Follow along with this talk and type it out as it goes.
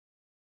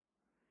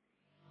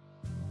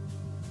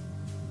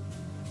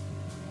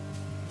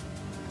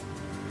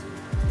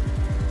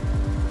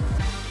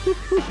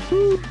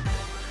All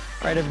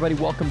right, everybody,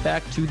 welcome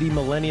back to the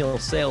Millennial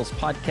Sales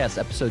Podcast,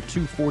 episode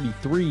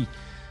 243.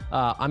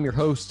 I'm your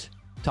host,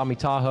 Tommy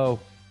Tahoe.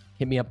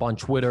 Hit me up on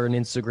Twitter and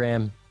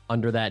Instagram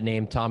under that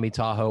name, Tommy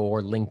Tahoe,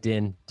 or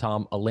LinkedIn,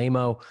 Tom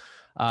Alamo.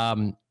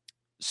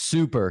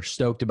 Super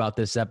stoked about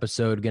this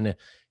episode. Going to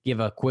give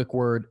a quick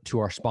word to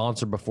our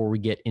sponsor before we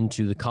get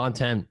into the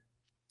content.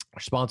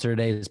 Our sponsor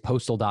today is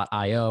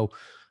Postal.io.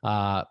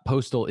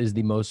 Postal is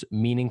the most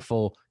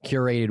meaningful,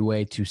 curated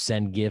way to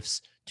send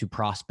gifts to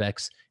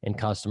prospects and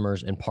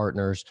customers and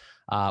partners,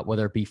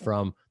 whether it be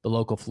from the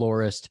local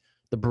florist,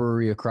 the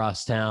brewery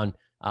across town,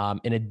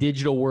 in a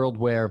digital world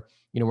where,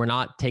 we're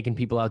not taking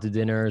people out to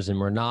dinners and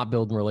we're not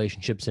building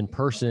relationships in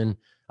person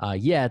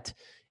yet.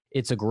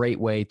 It's a great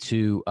way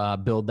to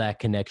build that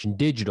connection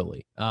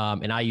digitally.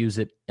 And I use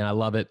it and I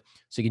love it.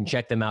 So you can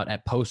check them out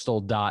at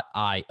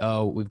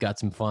postal.io. We've got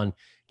some fun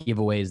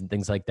giveaways and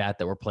things like that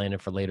we're planning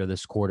for later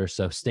this quarter.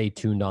 So stay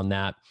tuned on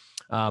that.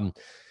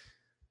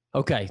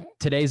 Okay,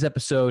 today's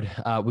episode,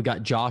 we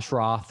got Josh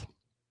Roth.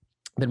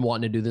 Been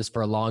wanting to do this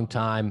for a long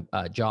time.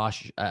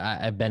 Josh,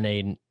 I've been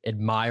an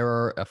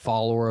admirer, a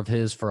follower of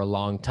his for a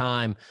long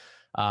time.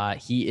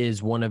 He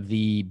is one of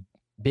the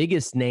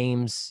biggest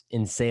names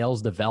in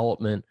sales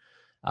development.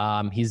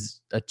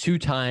 He's a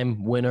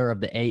two-time winner of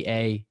the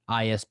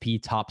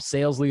AAISP Top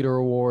Sales Leader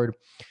Award.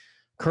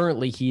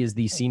 Currently, he is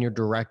the Senior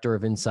Director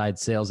of Inside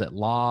Sales at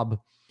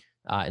Lob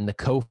and the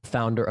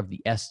co-founder of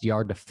the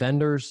SDR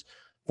Defenders.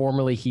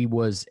 Formerly, he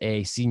was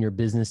a Senior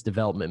Business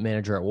Development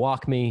Manager at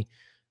WalkMe,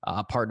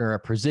 a partner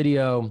at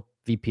Presidio,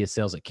 VP of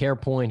Sales at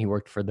CarePoint. He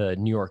worked for the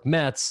New York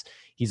Mets.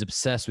 He's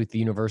obsessed with the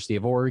University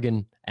of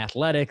Oregon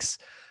athletics.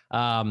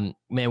 Man,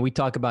 we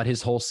talk about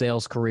his whole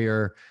sales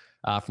career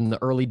from the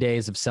early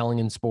days of selling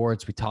in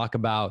sports. We talk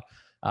about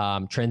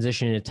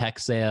transitioning to tech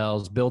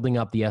sales, building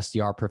up the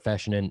SDR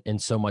profession, and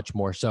so much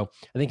more. So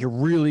I think you're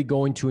really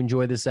going to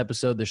enjoy this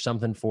episode. There's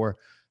something for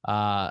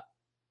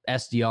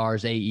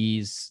SDRs,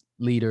 AEs,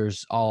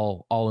 leaders,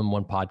 all in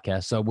one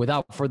podcast. So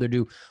without further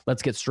ado,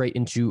 let's get straight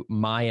into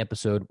my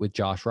episode with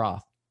Josh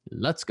Roth.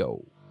 Let's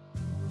go.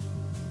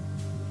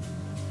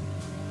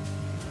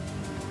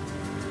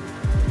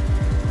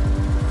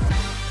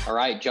 All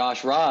right,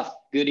 Josh Roth,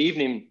 good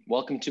evening.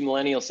 Welcome to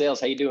Millennial Sales.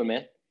 How you doing,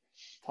 man?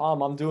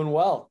 Tom, I'm doing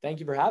well.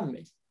 Thank you for having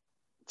me.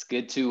 It's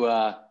good to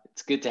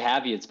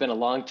have you. It's been a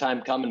long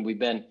time coming. We've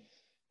been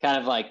kind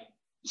of like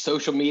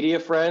social media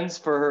friends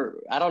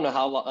for, I don't know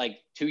how long, like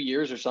 2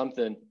 years or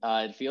something.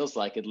 It feels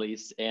like, at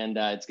least. And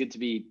it's good to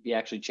be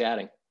actually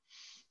chatting.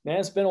 Man,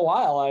 it's been a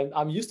while.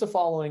 I'm used to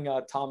following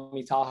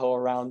Tommy Tahoe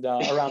around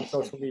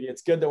social media.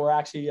 It's good that we're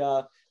actually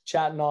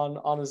chatting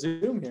on a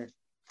Zoom here.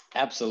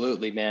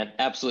 Absolutely, man.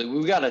 Absolutely.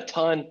 We've got a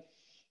ton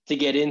to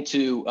get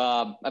into.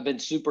 I've been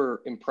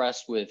super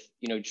impressed with,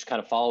 just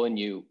kind of following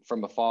you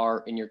from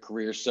afar in your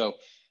career. So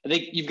I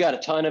think you've got a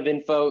ton of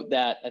info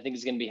that I think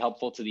is going to be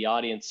helpful to the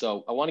audience.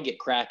 So I want to get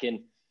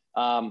cracking.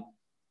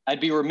 I'd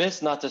be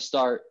remiss not to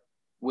start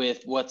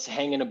with what's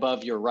hanging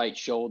above your right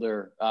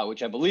shoulder,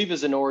 which I believe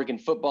is an Oregon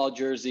football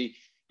jersey.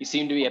 You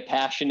seem to be a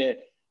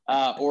passionate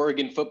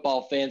Oregon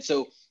football fan.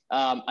 So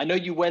I know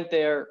you went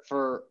there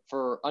for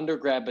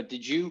undergrad, but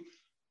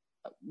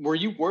were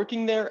you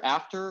working there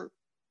after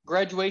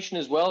graduation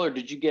as well, or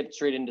did you get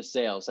straight into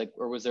sales?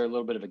 Or was there a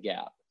little bit of a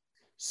gap?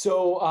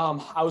 So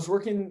I was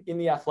working in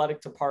the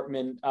athletic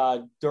department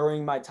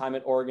during my time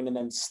at Oregon, and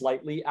then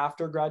slightly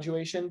after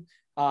graduation.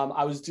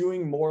 I was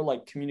doing more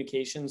like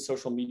communication,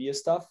 social media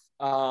stuff.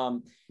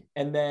 And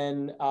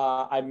then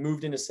I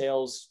moved into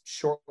sales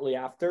shortly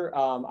after.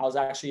 I was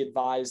actually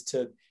advised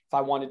if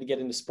I wanted to get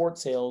into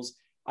sports sales,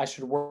 I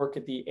should work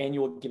at the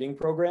annual giving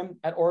program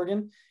at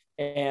Oregon.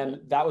 And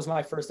that was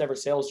my first ever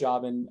sales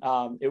job. And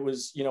it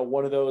was,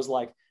 one of those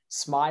like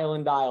smile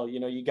and dial,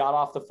 you got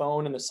off the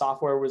phone and the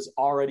software was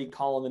already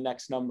calling the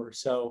next number.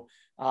 So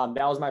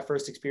that was my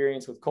first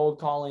experience with cold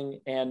calling.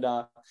 And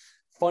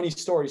funny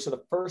story. So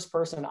the first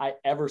person I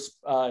ever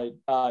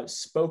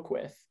spoke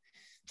with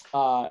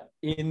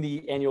in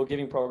the annual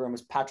giving program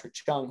was Patrick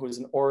Chung, who is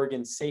an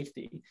Oregon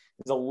safety.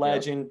 He's a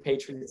legend,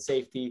 Patriot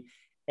safety.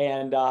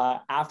 And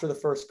after the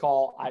first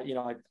call,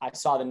 I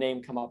saw the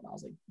name come up and I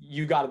was like,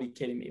 you got to be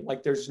kidding me.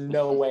 Like, there's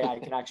no way I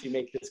can actually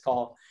make this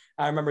call.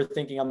 I remember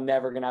thinking I'm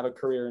never going to have a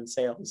career in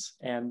sales.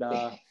 And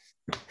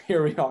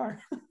here we are.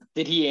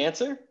 Did he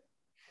answer?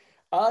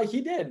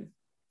 He did.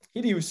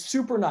 He was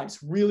super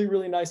nice, really,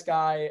 really nice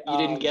guy. You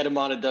didn't get him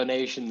on a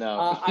donation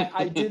though.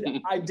 I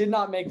did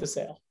not make the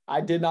sale.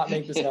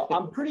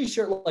 I'm pretty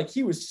sure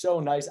he was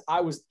so nice.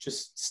 I was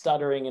just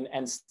stuttering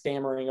and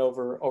stammering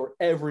over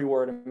every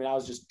word. I mean, I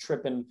was just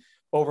tripping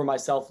over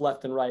myself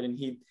left and right. And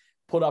he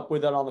put up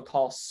with it on the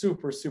call.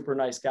 Super, super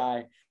nice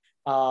guy.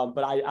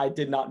 But I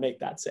did not make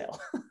that sale.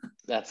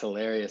 That's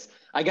hilarious.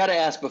 I got to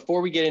ask, before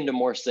we get into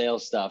more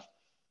sales stuff,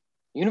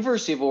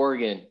 University of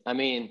Oregon, I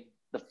mean,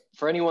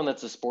 for anyone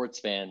that's a sports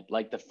fan,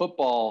 the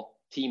football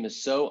team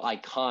is so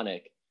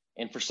iconic.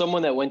 And for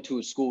someone that went to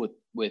a school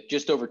with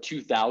just over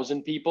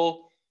 2,000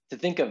 people, to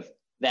think of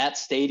that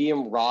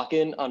stadium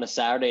rocking on a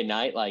Saturday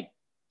night,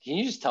 Can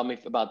you just tell me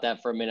about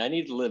that for a minute? I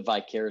need to live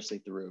vicariously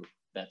through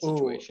that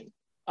situation.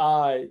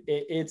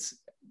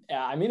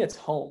 It's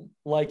home.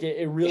 Like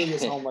it really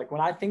is home. Like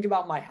when I think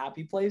about my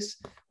happy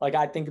place, like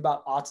I think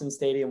about Autzen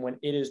Stadium when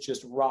it is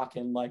just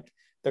rocking. Like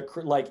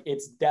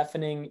it's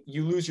deafening.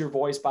 You lose your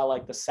voice by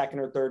like the second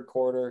or third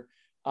quarter.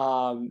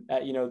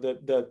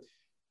 The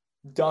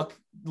Duck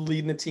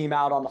leading the team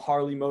out on the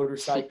Harley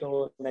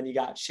motorcycle, and then you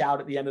got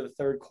shout at the end of the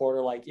third quarter.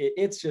 Like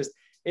it's just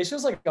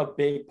like a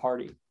big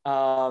party.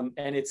 And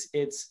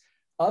it's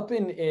up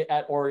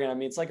at Oregon. I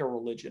mean, it's like a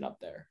religion up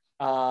there.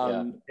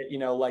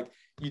 Like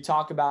you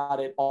talk about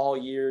it all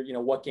year,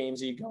 what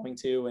games are you going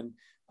to?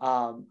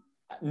 And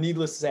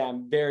needless to say,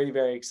 I'm very,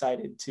 very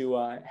excited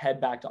to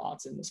head back to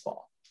Autzen this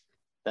fall.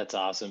 That's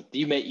awesome. Do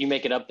you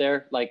make it up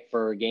there like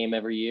for a game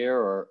every year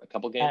or a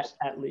couple games?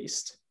 At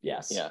least.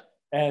 Yes. Yeah.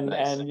 And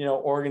nice. And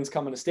Oregon's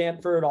coming to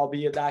Stanford. I'll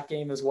be at that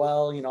game as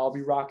well. I'll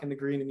be rocking the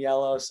green and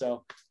yellow.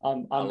 So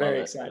I'm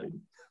very excited.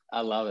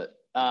 I love it.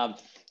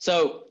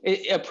 So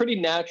a pretty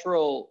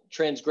natural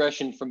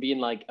transgression from being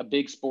like a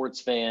big sports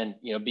fan,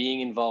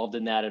 being involved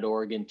in that at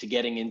Oregon to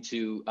getting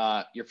into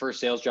your first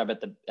sales job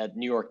at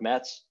New York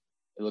Mets.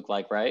 It looked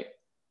like, right?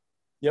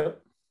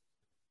 Yep.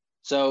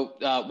 So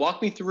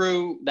walk me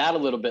through that a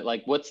little bit.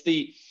 Like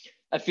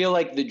I feel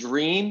like the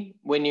dream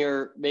when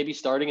you're maybe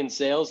starting in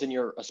sales and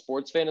you're a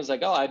sports fan is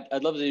like, oh,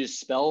 I'd love to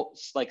just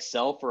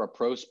sell for a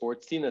pro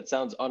sports team. That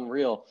sounds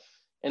unreal.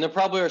 And there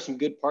probably are some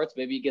good parts.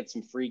 Maybe you get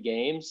some free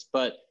games,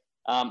 but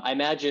I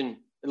imagine,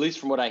 at least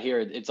from what I hear,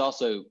 it's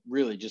also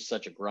really just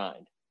such a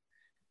grind.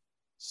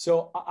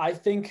 So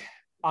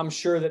I'm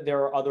sure that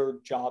there are other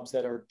jobs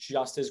that are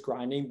just as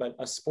grinding, but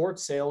a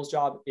sports sales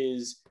job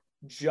is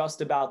just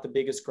about the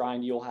biggest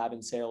grind you'll have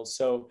in sales.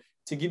 So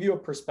to give you a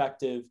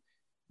perspective,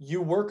 you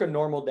work a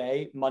normal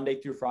day, Monday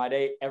through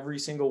Friday, every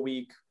single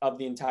week of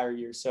the entire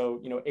year.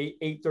 So,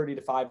 8:30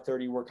 to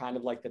 5:30 were kind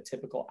of like the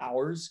typical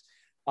hours.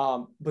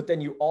 But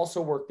then you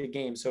also work the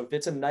game. So if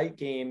it's a night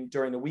game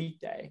during the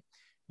weekday,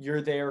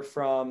 you're there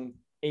from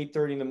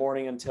 8:30 in the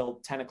morning until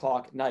 10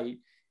 o'clock at night.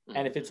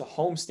 And if it's a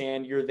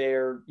homestand, you're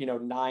there,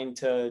 9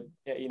 to,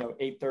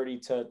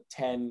 8:30 to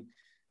 10,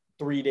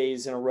 3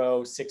 days in a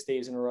row, 6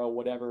 days in a row,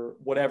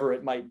 whatever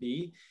it might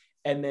be.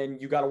 And then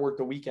you got to work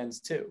the weekends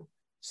too.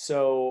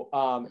 So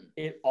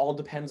it all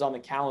depends on the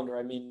calendar.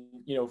 I mean,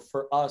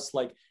 for us,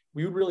 like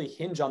we would really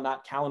hinge on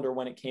that calendar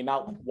when it came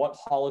out. Like what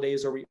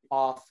holidays are we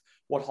off?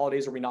 What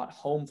holidays are we not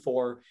home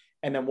for?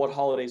 And then what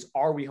holidays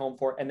are we home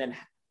for? And then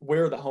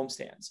where are the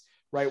homestands,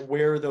 right?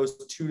 Where are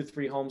those 2 to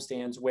 3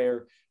 homestands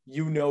where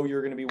you're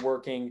going to be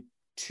working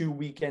 2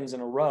 weekends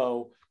in a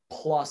row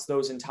plus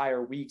those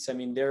entire weeks? I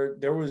mean, there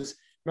was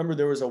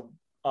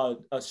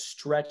a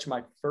stretch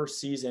my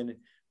first season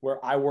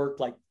where I worked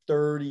like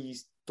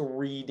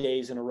 33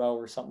 days in a row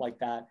or something like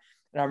that.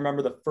 And I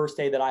remember the first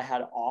day that I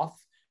had off,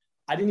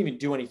 I didn't even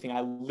do anything.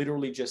 I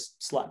literally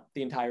just slept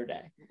the entire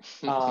day.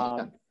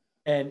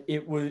 And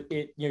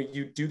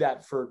you do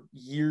that for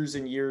years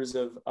and years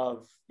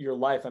of your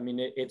life. I mean,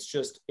 it's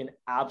just an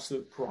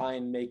absolute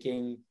grind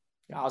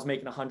I was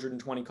making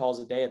 120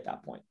 calls a day at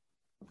that point.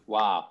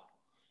 Wow.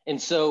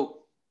 And so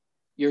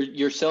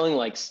you're selling,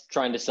 like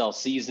trying to sell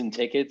season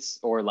tickets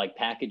or like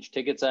package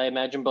tickets, I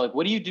imagine, but like,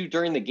 what do you do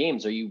during the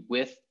games? Are you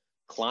with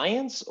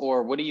clients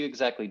or what are you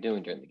exactly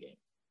doing during the game?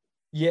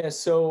 Yeah.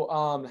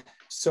 So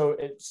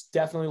it's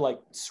definitely like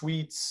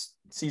suites,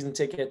 season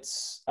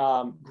tickets,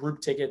 group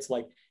tickets,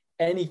 like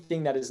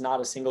anything that is not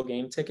a single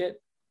game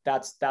ticket.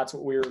 That's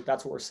what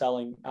we're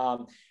selling.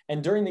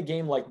 And during the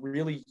game, like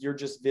really you're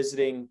just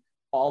visiting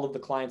all of the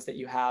clients that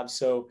you have.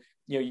 So,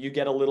 you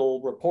get a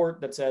little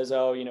report that says,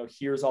 oh,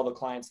 here's all the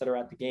clients that are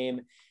at the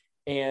game.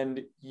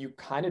 And you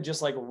kind of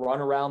just like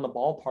run around the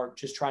ballpark,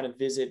 just trying to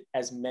visit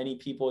as many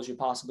people as you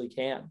possibly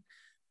can.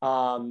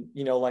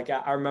 Like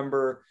I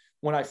remember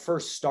when I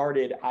first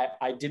started,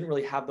 I didn't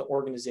really have the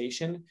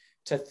organization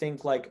to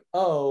think like,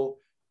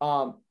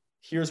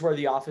 here's where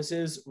the office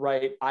is,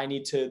 right?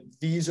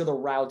 These are the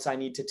routes I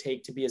need to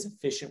take to be as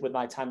efficient with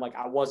my time. Like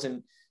I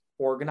wasn't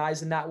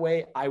organized in that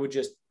way. I would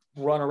just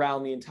run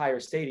around the entire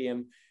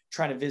stadium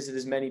trying to visit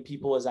as many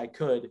people as I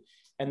could.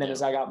 And then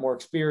as I got more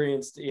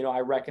experienced, I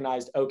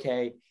recognized,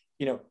 okay,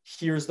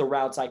 here's the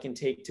routes I can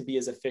take to be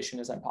as efficient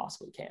as I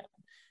possibly can.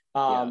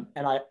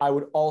 And I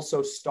would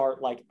also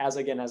start like, as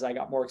I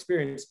got more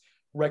experience,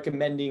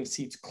 recommending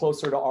seats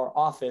closer to our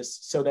office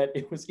so that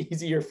it was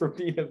easier for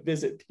me to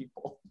visit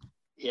people.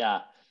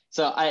 Yeah.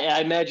 So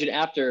I imagine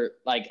after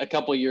like a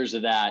couple of years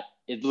of that,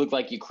 it looked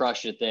like you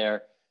crushed it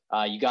there.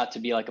 You got to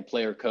be like a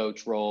player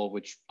coach role,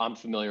 which I'm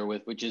familiar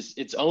with, which is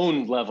its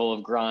own level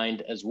of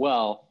grind as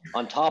well,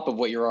 on top of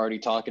what you're already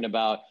talking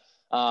about.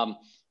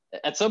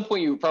 At some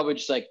point, you were probably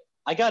just like,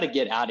 I got to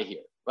get out of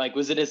here. Like,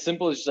 was it as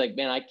simple as just like,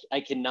 man,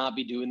 I cannot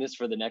be doing this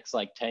for the next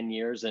like 10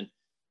 years. And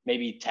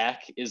maybe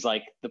tech is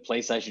like the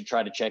place I should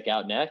try to check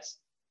out next?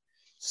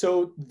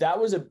 So that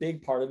was a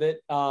big part of it.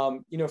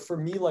 For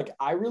me, like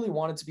I really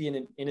wanted to be in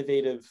an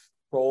innovative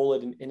role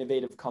at an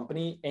innovative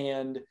company,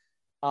 and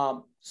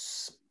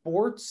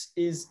sports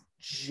is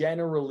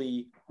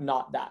generally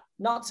not that.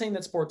 Not saying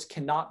that sports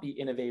cannot be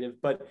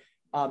innovative, but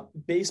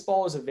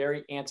baseball is a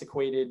very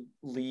antiquated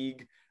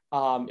league.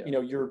 You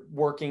know, you're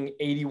working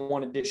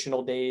 81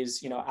 additional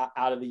days, you know,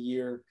 out of the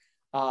year.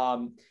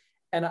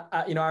 And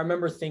you know, I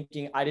remember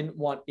thinking I didn't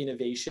want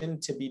innovation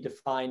to be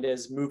defined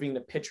as moving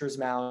the pitcher's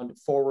mound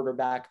forward or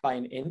back by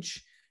an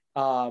inch.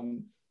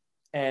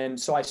 And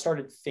so I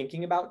started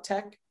thinking about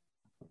tech.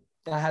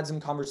 I had some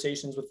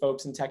conversations with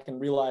folks in tech and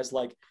realized,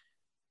 like,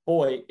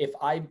 boy, if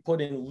I put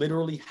in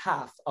literally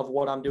half of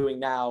what I'm doing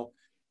now,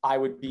 I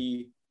would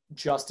be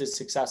just as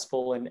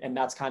successful. And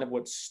that's kind of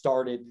what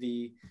started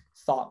the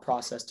thought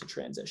process to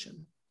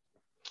transition.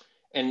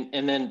 And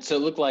then, so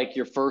it looked like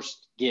your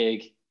first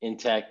gig in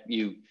tech,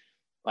 you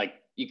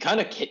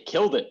kind of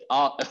killed it,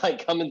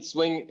 like come and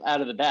swing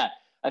out of the bat.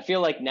 I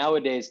feel like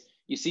nowadays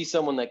you see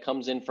someone that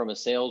comes in from a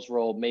sales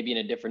role, maybe in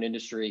a different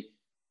industry.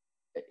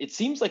 It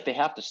seems like they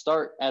have to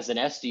start as an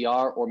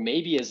SDR or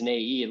maybe as an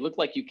AE. It looked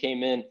like you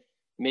came in,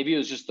 maybe it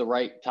was just the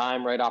right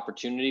time, right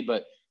opportunity,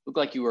 but it looked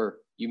like you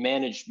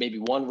managed maybe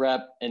one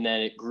rep and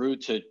then it grew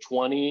to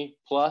 20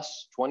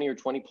 or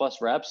 20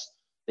 plus reps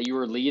that you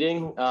were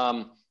leading.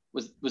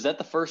 Was that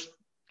the first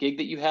gig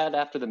that you had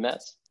after the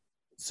Mets?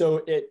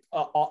 So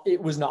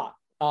it was not.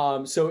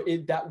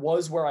 That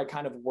was where I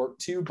kind of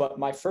worked to, but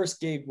my first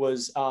gig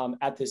was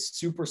at this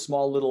super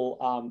small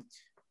little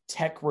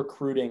tech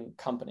recruiting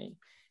company.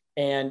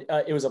 And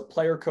it was a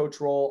player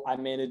coach role. I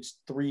managed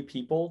 3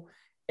 people,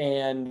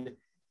 and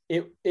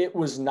it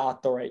was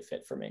not the right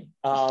fit for me.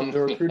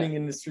 The recruiting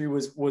industry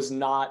was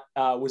not,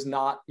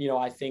 you know,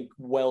 I think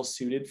well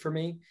suited for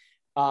me.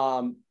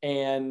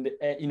 And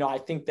you know, I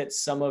think that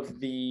some of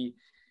the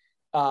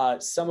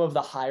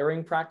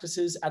hiring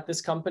practices at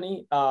this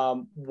company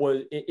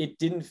it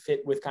didn't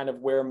fit with kind of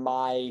where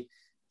my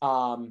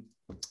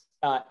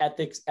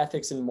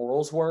ethics and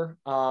morals were.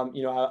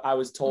 You know, I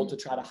was told to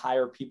try to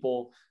hire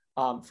people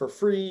for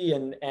free,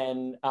 and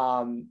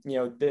you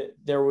know,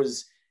 there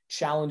was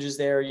challenges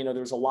there. You know,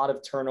 there was a lot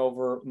of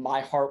turnover. My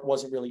heart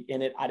wasn't really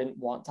in it. I didn't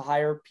want to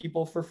hire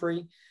people for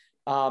free.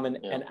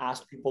 And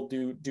ask people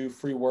do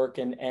free work.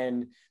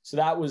 And so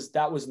that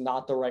was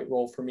not the right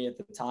role for me at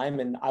the time.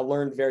 And I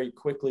learned very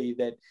quickly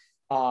that,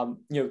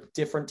 you know,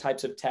 different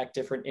types of tech,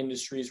 different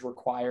industries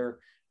require,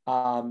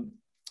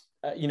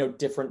 you know,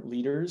 different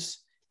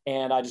leaders.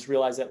 And I just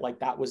realized that, like,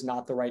 that was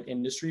not the right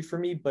industry for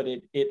me, but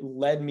it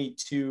led me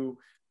to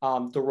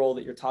the role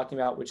that you're talking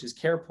about, which is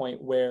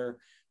CarePoint, where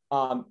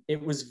it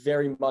was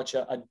very much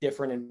a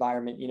different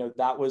environment. You know,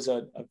 that was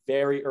a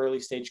very early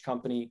stage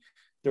company.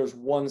 There's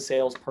one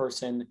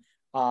salesperson,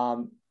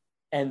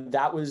 and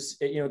that was,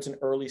 you know, it's an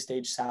early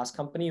stage SaaS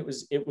company.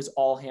 It was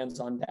all hands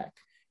on deck.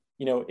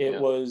 You know, it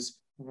was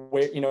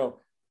where, you know,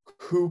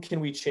 who can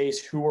we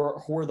chase? Who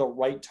are the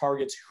right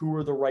targets? Who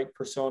are the right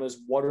personas?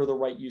 What are the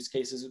right use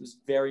cases? It was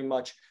very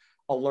much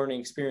a learning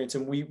experience,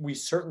 and we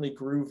certainly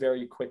grew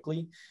very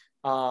quickly.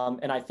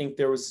 And I think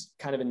there was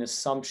kind of an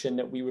assumption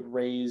that we would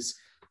raise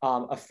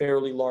a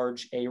fairly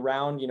large A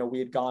round. You know, we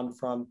had gone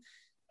from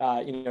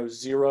you know,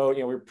 0, you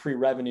know, we were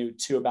pre-revenue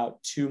to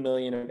about 2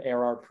 million of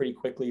ARR pretty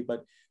quickly,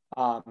 but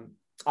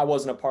I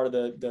wasn't a part of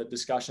the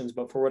discussions,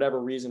 but for whatever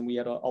reason, we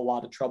had a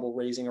lot of trouble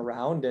raising a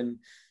round. And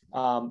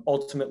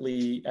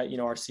ultimately, you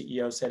know, our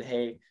CEO said,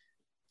 "Hey,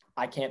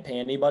 I can't pay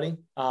anybody.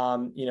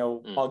 You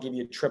know, I'll give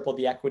you triple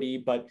the equity,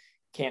 but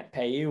can't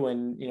pay you."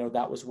 And, you know,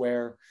 that was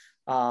where,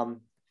 you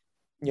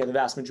know, the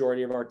vast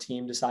majority of our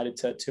team decided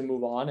to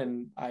move on.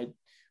 And I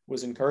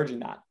was encouraging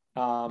that.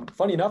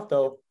 Funny enough,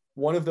 though,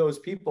 one of those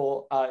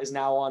people is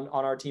now on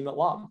our team at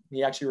Lob.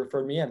 He actually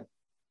referred me in.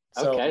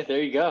 So, okay,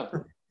 there you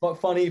go. But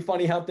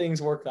funny how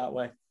things work that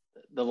way.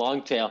 The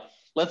long tail.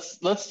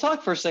 Let's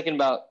talk for a second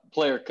about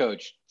player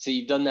coach. So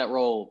you've done that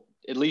role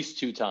at least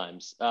 2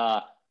 times.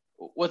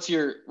 What's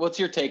your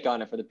take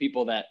on it for the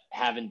people that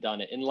haven't done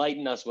it?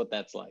 Enlighten us what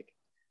that's like.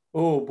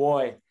 Oh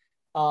boy.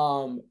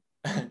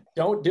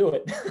 Don't do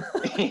it.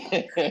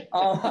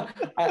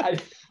 I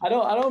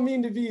don't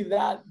mean to be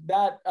that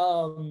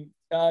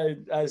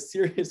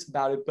serious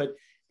about it, but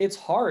it's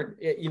hard.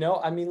 You know,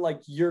 I mean,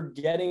 like, you're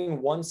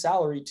getting one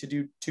salary to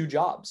do 2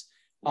 jobs.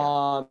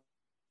 And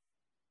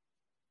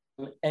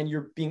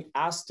you're being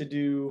asked to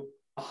do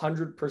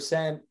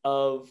 100%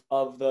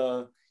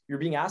 you're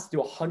being asked to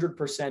do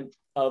 100%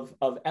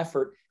 of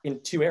effort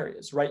in 2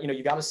 areas, right? You know,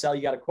 you got to sell,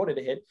 you got a quota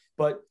to hit,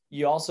 but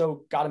you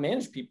also got to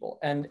manage people.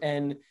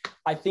 And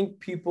I think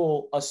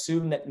people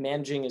assume that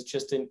managing is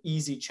just an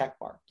easy check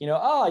mark. You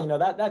know, you know,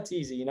 that's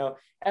easy. You know,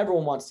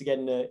 everyone wants to get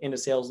into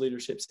sales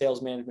leadership,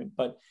 sales management,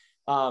 but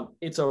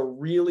it's a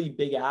really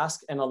big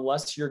ask. And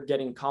unless you're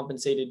getting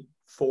compensated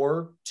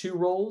for 2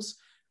 roles,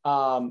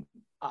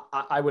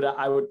 I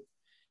would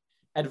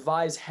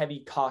advise heavy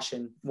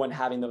caution when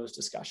having those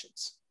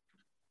discussions.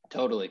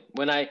 Totally.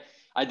 When I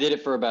did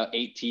it for about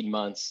 18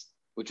 months,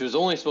 which was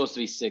only supposed to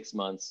be 6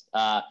 months.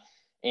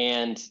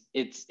 And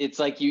it's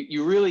like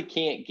you really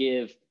can't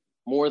give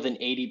more than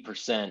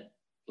 80%,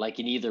 like,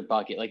 in either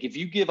bucket. Like, if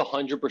you give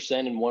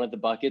 100% in one of the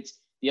buckets,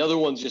 the other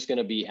one's just going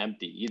to be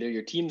empty. Either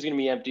your team's going to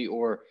be empty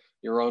or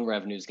your own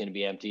revenue is going to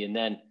be empty. And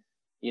then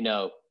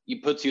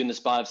you puts you in the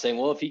spot of saying,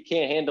 well, if he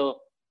can't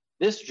handle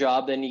this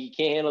job, then he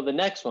can't handle the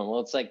next one. Well,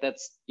 it's like,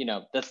 that's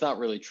not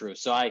really true.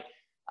 So I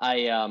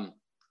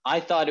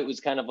thought it was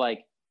kind of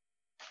like,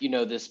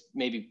 this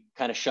maybe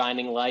kind of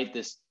shining light,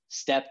 this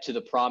step to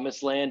the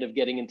promised land of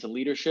getting into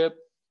leadership,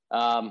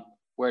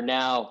 where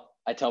now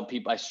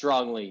I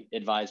strongly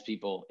advise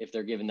people, if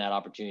they're given that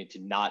opportunity,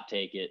 to not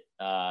take it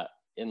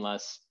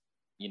unless,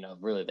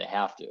 really they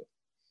have to.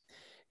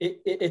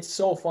 It's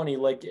so funny.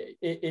 Like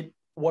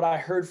what I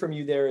heard from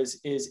you there is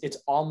it's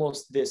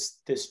almost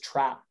this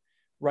trap,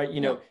 right?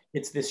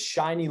 It's this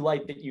shiny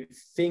light that you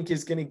think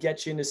is going to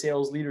get you into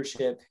sales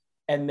leadership.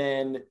 And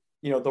then,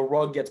 the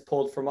rug gets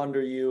pulled from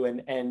under you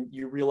and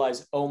you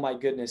realize, oh my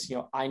goodness,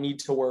 I need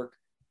to work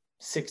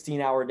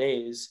 16-hour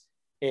days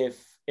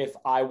if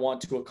I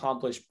want to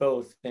accomplish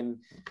both. And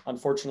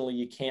unfortunately,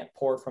 you can't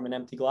pour from an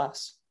empty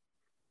glass.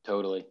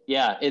 Totally.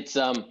 Yeah. It's,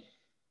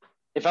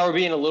 if I were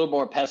being a little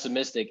more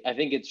pessimistic, I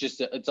think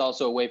it's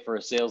also a way for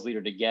a sales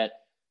leader to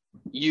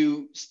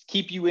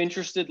keep you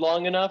interested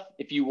long enough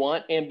if you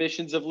want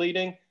ambitions of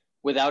leading,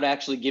 without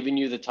actually giving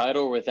you the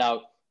title, or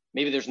without,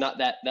 maybe there's not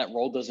that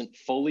role doesn't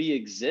fully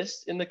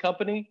exist in the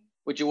company,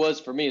 which it was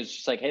for me. It's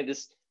just like, hey,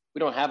 we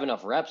don't have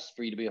enough reps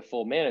for you to be a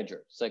full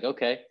manager. It's like,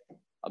 okay,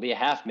 I'll be a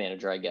half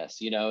manager, I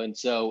guess, and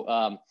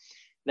so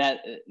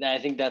that I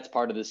think that's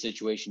part of the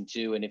situation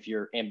too. And if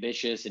you're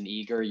ambitious and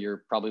eager,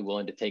 you're probably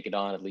willing to take it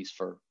on, at least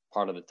for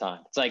part of the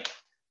time. It's like,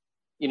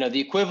 the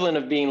equivalent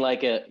of being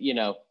like a,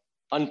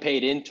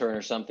 unpaid intern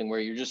or something, where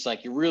you're just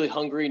like, you're really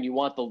hungry and you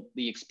want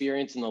the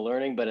experience and the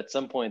learning, but at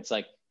some point it's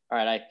like, all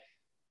right,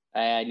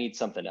 I need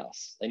something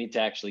else. I need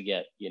to actually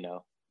get,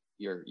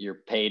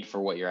 you're paid for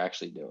what you're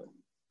actually doing.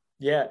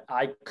 Yeah,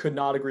 I could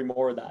not agree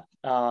more with that.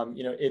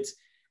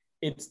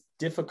 It's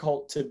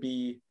difficult to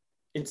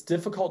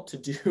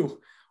do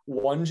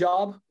one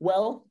job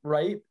well,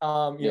 right?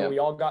 We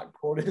all got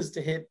quotas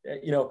to hit,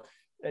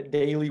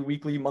 daily,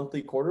 weekly,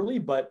 monthly, quarterly,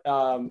 but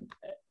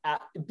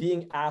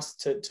being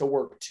asked to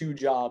work two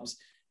jobs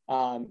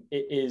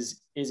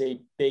is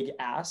a big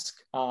ask,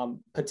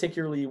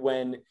 particularly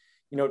when,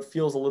 it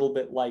feels a little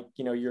bit like,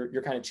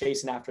 you're kind of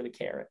chasing after the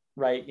carrot,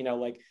 right?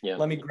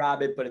 Let me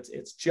grab it, but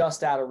it's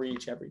just out of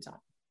reach every time.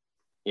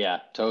 Yeah,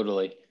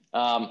 totally.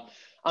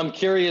 I'm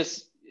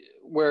curious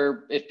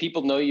if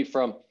people know you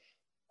from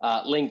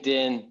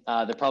LinkedIn,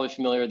 they're probably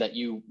familiar that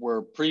you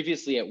were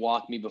previously at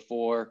WalkMe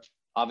before.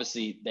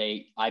 Obviously,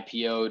 they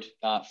IPO'd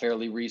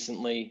fairly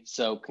recently.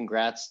 So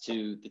congrats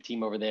to the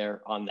team over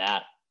there on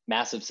that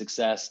massive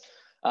success.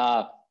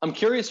 I'm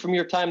curious, from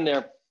your time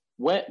there,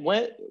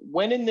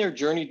 when in their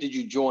journey did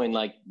you join?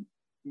 Like,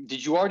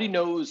 did you already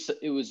know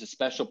it was a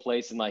special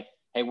place and like,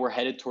 hey, we're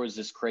headed towards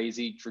this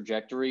crazy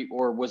trajectory?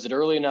 Or was it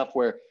early enough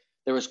where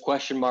there was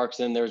question marks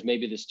and there was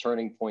maybe this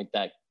turning point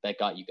that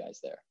got you guys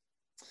there?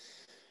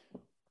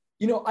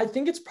 I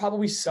think it's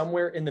probably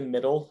somewhere in the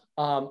middle.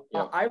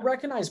 I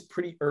recognized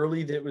pretty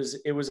early that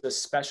it was a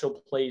special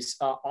place,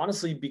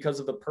 honestly, because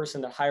of the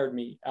person that hired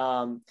me.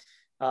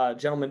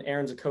 Gentleman,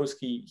 Aaron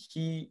Zakowski,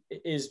 he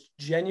is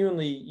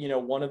genuinely,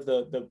 one of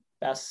the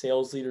best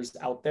sales leaders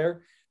out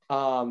there.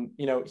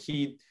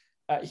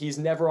 He's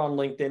never on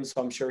LinkedIn,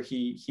 so I'm sure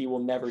he will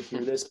never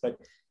hear this, but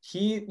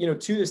he,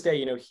 to this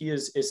day, he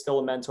is still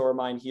a mentor of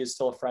mine. He is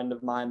still a friend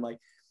of mine. Like,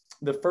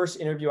 the first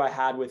interview I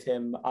had with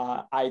him,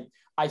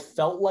 I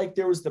felt like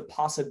there was the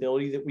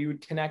possibility that we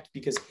would connect,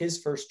 because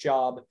his first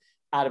job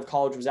out of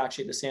college was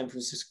actually at the San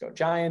Francisco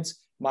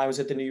Giants. Mine was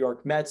at the New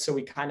York Mets. So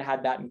we kind of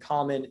had that in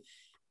common.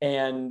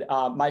 And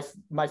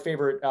my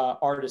favorite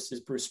artist is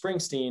Bruce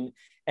Springsteen.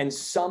 And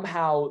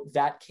somehow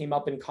that came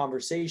up in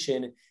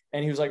conversation.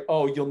 And he was like,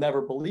 oh, you'll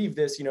never believe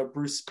this.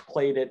 Bruce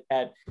played it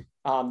at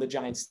the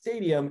Giants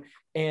Stadium.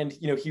 And,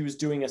 he was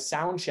doing a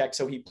sound check.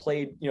 So he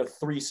played,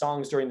 3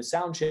 songs during the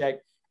sound check.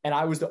 And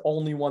I was the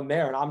only one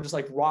there. And I'm just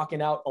like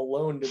rocking out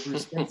alone to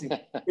Bruce Springsteen.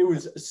 It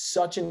was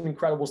such an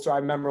incredible story. I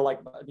remember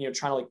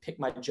trying to pick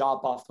my jaw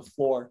off the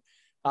floor.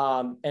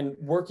 And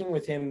working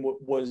with him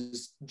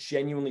was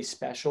genuinely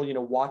special.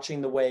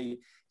 Watching the way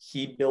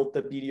he built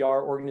the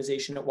BDR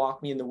organization at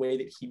WalkMe and the way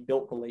that he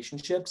built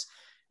relationships,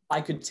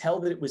 I could tell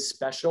that it was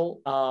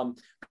special.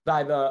 But I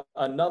have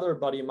another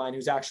buddy of mine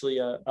who's actually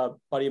a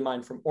buddy of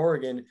mine from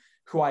Oregon,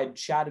 who I had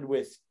chatted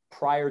with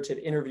prior to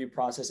the interview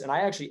process. And I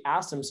actually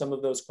asked him some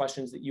of those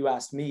questions that you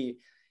asked me.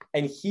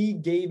 And he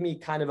gave me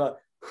kind of a,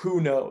 who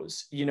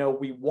knows,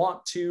 we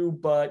want to,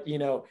 but,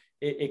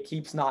 it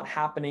keeps not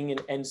happening.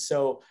 And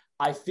so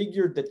I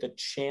figured that the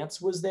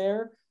chance was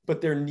there, but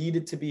there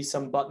needed to be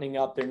some buttoning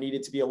up. There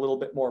needed to be a little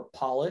bit more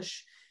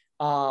polish.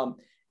 And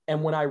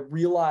when I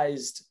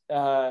realized,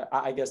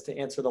 I guess to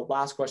answer the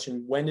last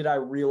question, when did I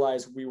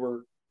realize we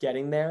were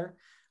getting there?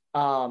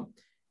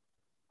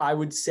 I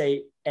would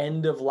say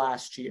end of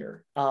last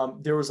year.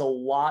 There was a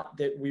lot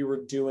that we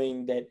were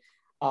doing that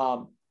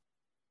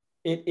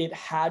it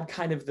had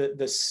kind of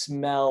the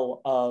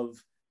smell of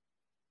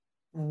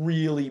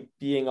really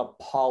being a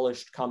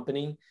polished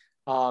company.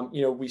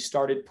 We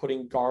started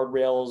putting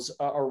guardrails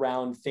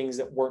around things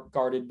that weren't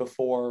guarded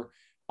before.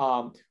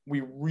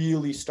 we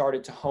really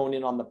started to hone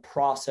in on the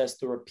process,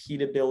 the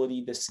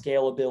repeatability, the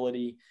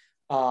scalability.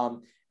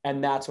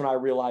 And that's when I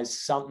realized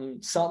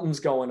something's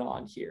going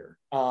on here.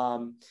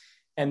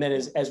 And then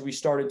as we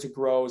started to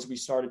grow, as we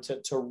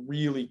started to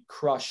really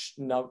crush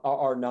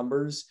our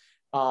numbers,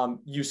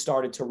 you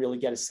started to really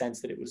get a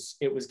sense that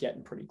it was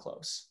getting pretty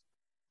close.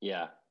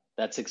 Yeah,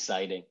 that's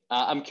exciting.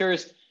 I'm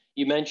curious,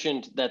 you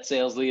mentioned that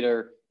sales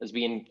leader as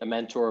being a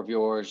mentor of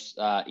yours,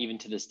 even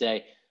to this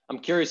day. I'm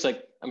curious,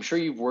 like, I'm sure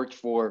you've worked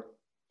for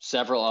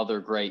several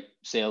other great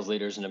sales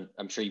leaders, and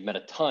I'm sure you've met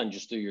a ton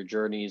just through your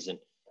journeys and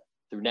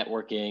through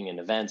networking and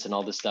events and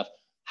all this stuff.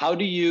 How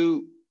do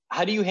you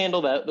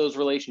handle those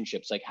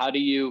relationships? Like, how do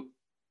you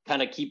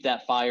kind of keep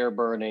that fire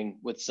burning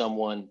with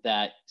someone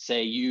that,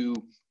 say, you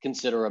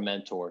consider a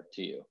mentor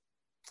to you?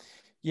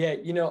 Yeah,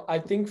 I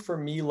think for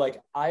me,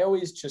 like, I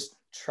always just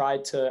try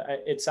to,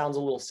 it sounds a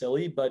little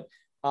silly, but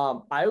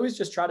I always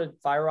just try to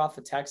fire off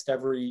a text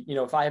every,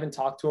 if I haven't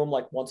talked to them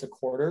like once a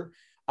quarter,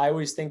 I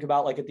always think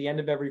about, like, at the end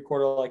of every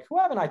quarter, like, who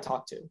haven't I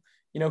talked to?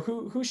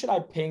 Who should I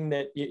ping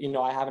that,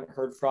 I haven't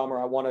heard from,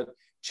 or I want to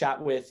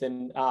chat with?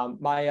 And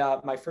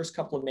my first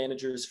couple of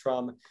managers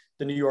from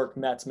the New York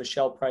Mets,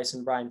 Michelle Price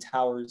and Brian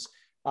Towers,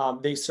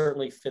 they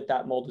certainly fit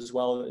that mold as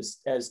well,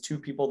 as two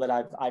people that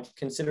I've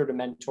considered a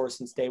mentor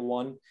since day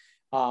one.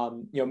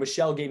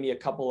 Michelle gave me a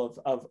couple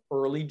of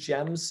early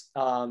gems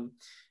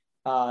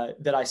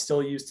that I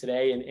still use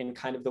today in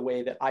kind of the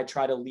way that I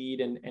try to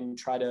lead and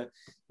try to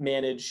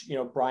manage.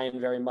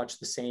 Brian very much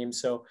the same.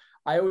 So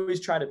I always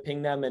try to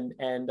ping them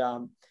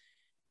and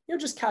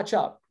just catch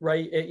up,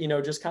 right?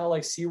 Just kind of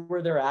like see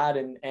where they're at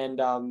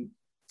and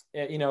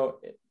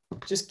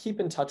just keep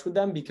in touch with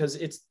them, because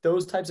it's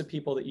those types of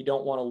people that you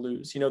don't want to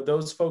lose.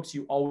 Those folks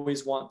you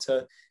always want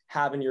to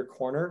have in your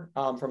corner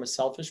from a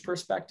selfish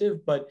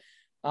perspective. But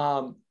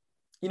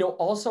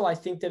also I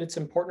think that it's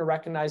important to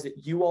recognize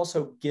that you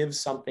also give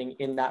something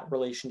in that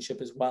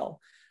relationship as well.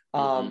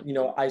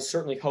 I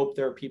certainly hope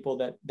there are people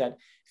that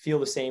feel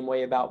the same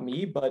way about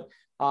me, but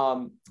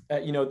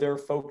there are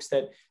folks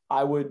that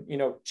I would,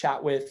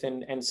 chat with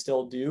and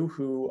still do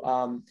who,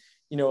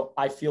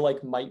 I feel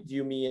like might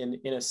view me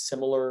in a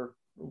similar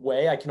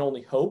way. I can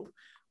only hope.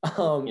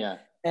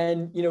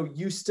 And,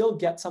 you still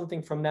get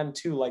something from them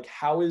too. Like,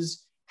 how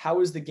is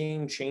the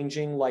game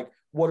changing? Like,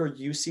 what are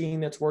you seeing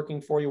that's working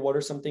for you? What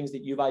are some things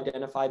that you've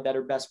identified that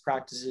are best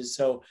practices?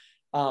 So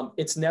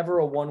it's never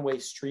a one-way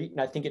street. And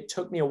I think it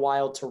took me a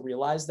while to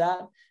realize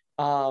that.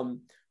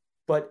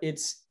 But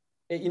it's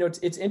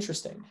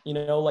interesting,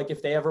 like,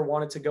 if they ever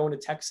wanted to go into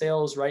tech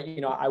sales, right,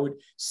 I would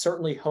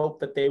certainly hope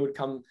that they would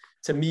come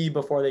to me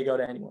before they go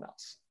to anyone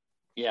else.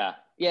 Yeah.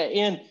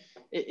 And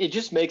it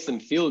just makes them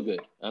feel good,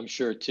 I'm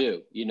sure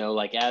too.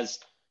 Like, as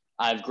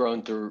I've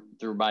grown through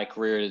my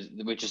career,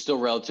 which is still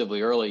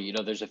relatively early,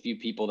 there's a few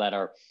people that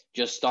are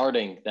just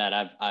starting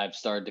that I've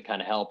started to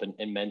kind of help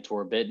and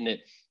mentor a bit. And it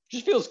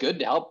just feels good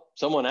to help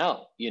someone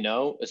out,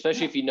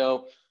 especially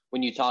if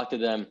when you talk to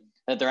them,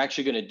 that they're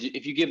actually going to do,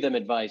 if you give them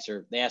advice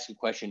or they ask a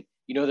question,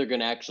 they're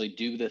going to actually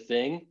do the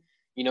thing,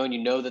 and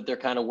that they're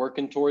kind of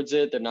working towards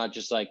it. They're not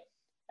just like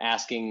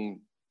asking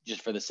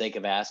just for the sake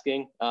of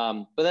asking.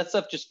 But that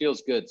stuff just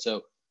feels good.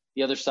 So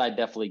the other side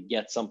definitely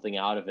gets something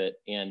out of it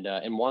and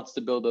wants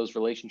to build those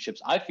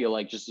relationships, I feel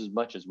like, just as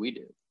much as we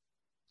do.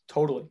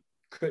 Totally.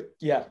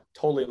 Yeah,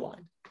 totally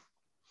aligned.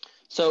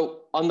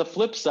 So on the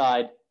flip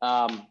side,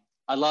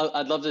 I'd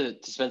love to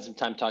spend some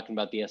time talking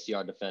about the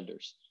SDR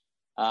defenders.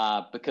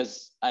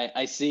 Because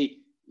I see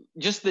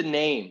just the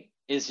name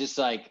is just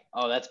like,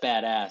 oh, that's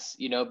badass,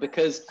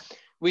 because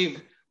we've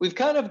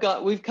kind of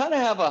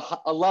have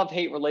a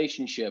love-hate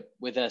relationship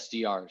with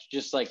SDRs,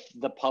 just like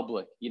the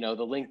public, the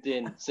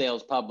LinkedIn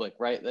sales public,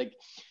 right? Like,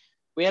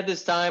 we had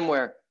this time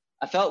where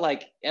I felt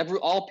like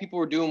all people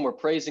were doing were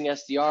praising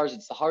SDRs.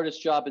 It's the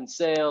hardest job in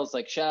sales.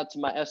 Like, shout out to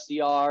my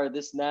SDR,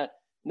 this and that.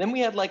 And then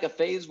we had like a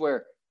phase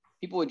where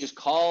people would just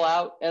call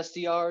out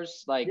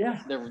SDRs, like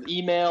their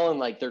email and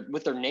like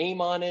with their name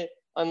on it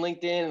on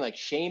LinkedIn, and like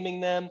shaming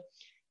them.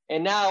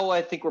 And now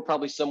I think we're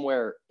probably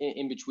somewhere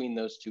in between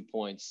those 2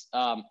 points.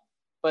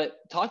 But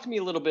talk to me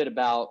a little bit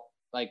about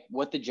like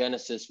what the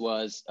genesis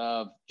was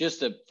of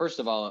just first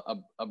of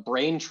all, a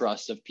brain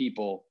trust of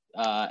people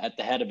at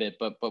the head of it,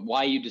 but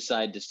why you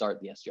decided to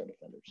start the SDR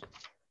defenders.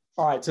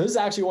 All right. So this is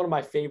actually one of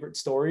my favorite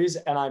stories,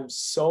 and I'm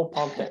so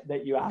pumped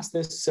that you asked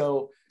this.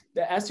 So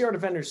the SDR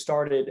defenders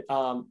started,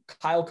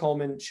 Kyle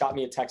Coleman shot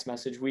me a text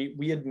message.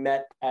 We had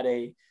met at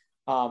a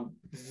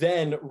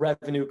then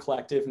Revenue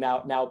Collective,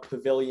 now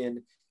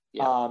Pavilion,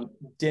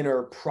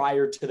 dinner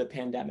prior to the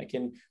pandemic.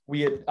 And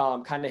we had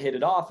kind of hit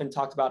it off and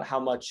talked about how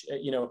much,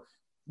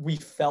 we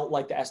felt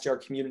like the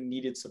SDR community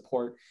needed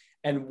support.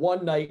 And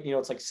one night,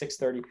 it's like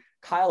 6:30,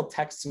 Kyle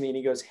texts me and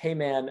he goes, "Hey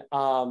man,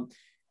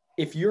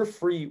 if you're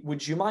free,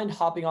 would you mind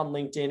hopping on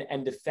LinkedIn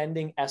and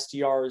defending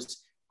SDRs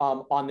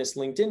on this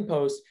LinkedIn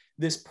post?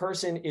 This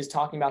person is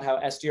talking about how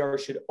SDRs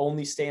should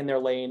only stay in their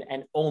lane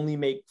and only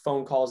make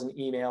phone calls and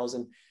emails."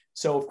 And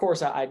so of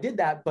course I did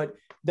that, but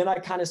then I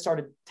kind of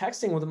started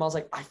texting with him. I was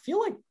like, I feel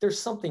like there's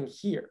something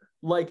here,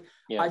 Like,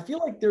 I feel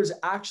like there's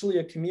actually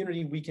a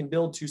community we can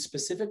build to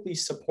specifically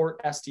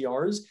support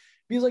SDRs,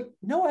 because like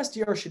no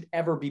SDR should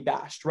ever be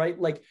bashed, right?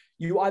 Like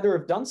you either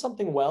have done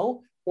something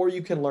well or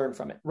you can learn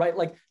from it, right?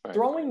 Like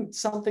throwing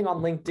something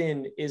on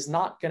LinkedIn is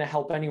not going to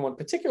help anyone,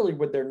 particularly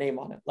with their name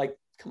on it. Like,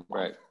 come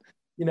on,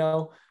 you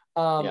know?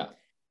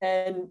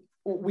 And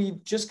we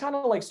just kind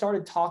of like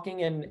started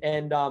talking and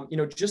you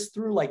know, just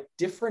through like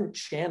different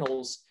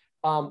channels,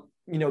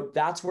 you know,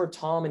 that's where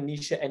Tom and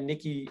Nisha and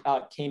Nikki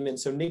came in.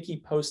 So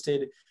Nikki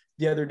posted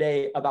the other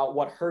day about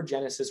what her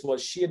genesis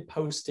was. She had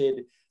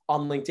posted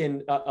on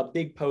LinkedIn a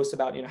big post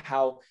about, you know,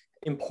 how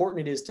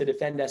important it is to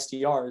defend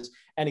SDRs.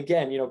 And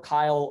again, you know,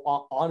 Kyle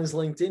on his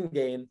LinkedIn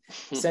game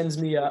sends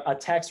me a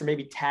text or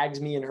maybe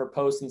tags me in her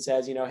post and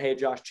says, you know, hey,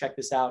 Josh, check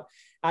this out.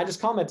 I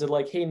just commented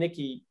like, hey,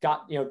 Nikki,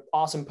 got, you know,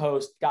 awesome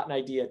post, got an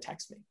idea,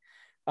 text me.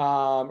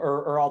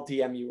 Or I'll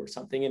DM you or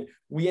something. And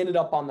we ended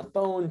up on the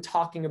phone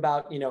talking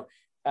about, you know,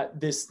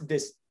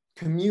 this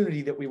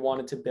community that we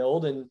wanted to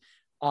build. And,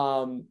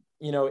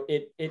 you know,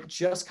 it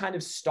just kind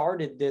of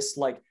started this,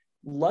 like,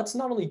 let's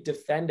not only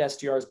defend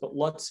SDRs, but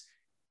let's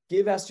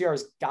give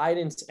SDRs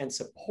guidance and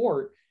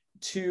support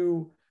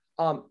to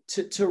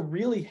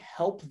really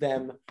help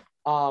them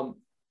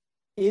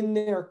in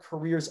their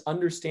careers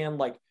understand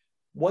like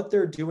what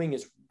they're doing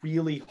is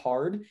really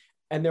hard.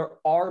 And there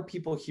are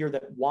people here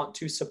that want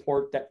to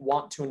support, that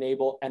want to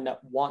enable, and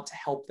that want to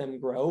help them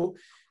grow.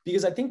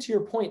 Because I think to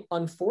your point,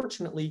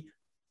 unfortunately,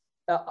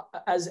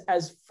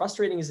 as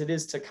frustrating as it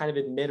is to kind of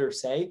admit or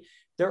say,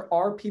 there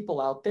are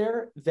people out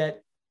there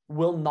that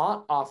will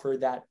not offer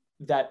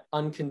that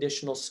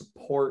unconditional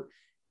support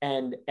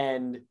and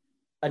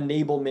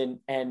enablement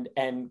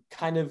and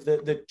kind of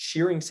the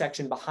cheering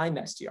section behind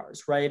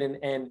SDRs, right?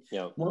 And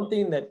one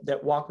thing that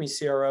WalkMe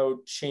CRO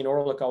Shane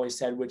Orlick always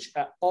said, which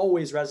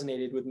always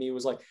resonated with me,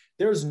 was like,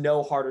 there's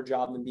no harder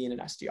job than being an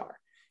SDR.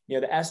 You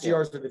know, the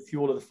SDRs are the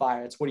fuel to the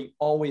fire. It's what he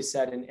always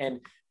said.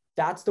 And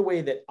that's the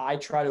way that I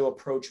try to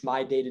approach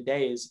my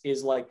day-to-day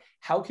is like,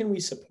 how can we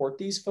support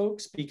these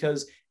folks?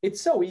 Because it's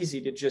so easy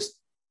to just,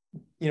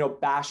 you know,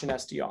 bash an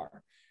SDR,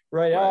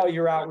 right? Oh,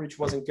 your outreach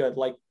wasn't good.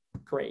 Like,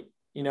 great.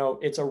 You know,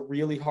 it's a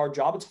really hard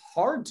job. It's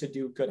hard to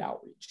do good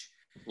outreach.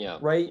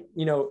 Right.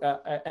 You know,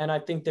 and I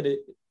think that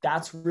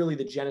that's really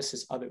the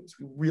genesis of it. Was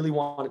we really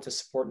wanted to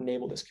support and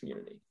enable this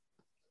community.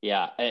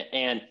 Yeah.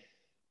 And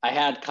I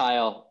had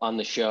Kyle on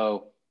the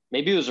show.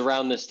 Maybe it was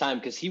around this time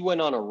because he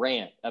went on a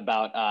rant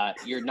about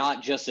you're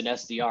not just an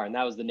SDR. And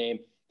that was the name.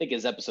 I think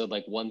his episode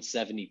like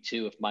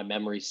 172, if my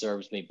memory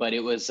serves me. But it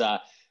was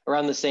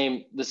around the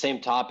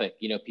same topic.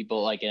 You know,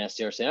 people like an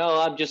SDR saying, oh,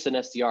 I'm just an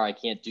SDR. I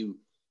can't do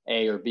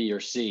A or B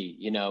or C,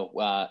 you know,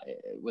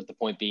 with the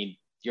point being,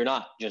 you're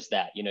not just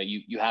that, you know,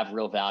 you have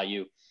real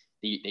value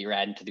that you're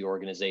adding to the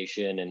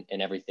organization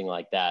and everything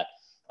like that.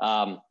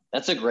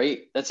 That's a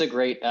great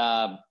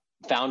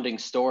founding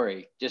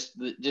story. Just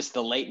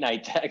the late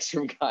night text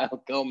from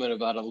Kyle Goman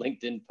about a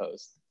LinkedIn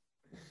post.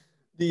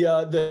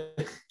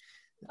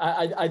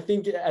 I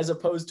think as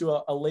opposed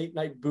to a late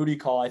night booty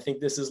call, I think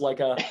this is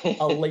like a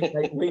late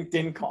night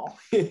LinkedIn call.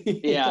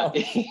 Yeah.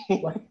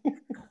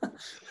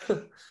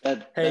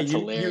 That's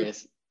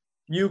hilarious.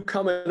 You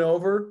coming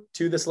over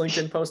to this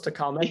LinkedIn post to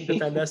comment,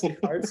 defend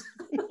SDRs.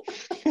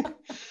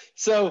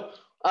 So,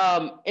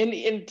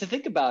 and to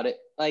think about it,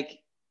 like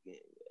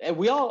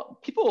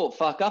people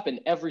fuck up in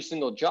every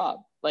single job.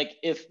 Like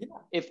if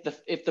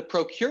the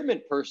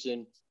procurement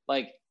person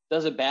like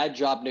does a bad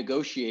job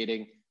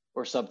negotiating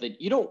or something,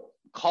 you don't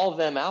call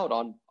them out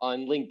on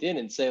LinkedIn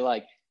and say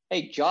like,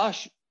 hey,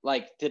 Josh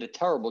like did a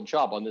terrible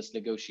job on this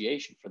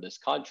negotiation for this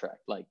contract.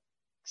 Like,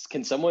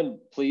 can someone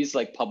please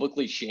like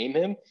publicly shame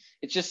him?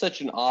 It's just such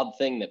an odd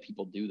thing that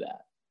people do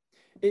that.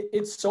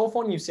 It's so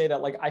funny you say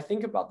that. Like, I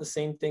think about the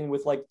same thing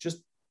with like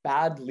just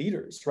bad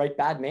leaders, right?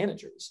 Bad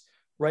managers,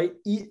 right?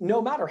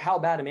 No matter how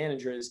bad a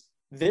manager is,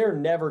 they're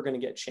never going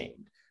to get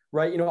shamed,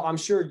 right? You know, I'm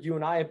sure you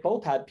and I have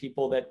both had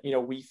people that, you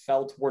know, we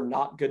felt were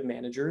not good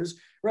managers,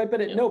 right?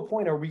 But at no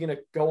point are we going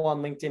to go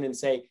on LinkedIn and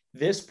say,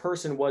 this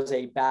person was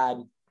a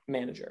bad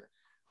manager,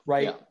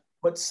 right? Yeah.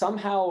 But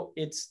somehow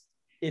it's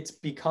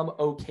become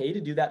okay to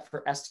do that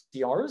for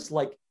SDRs.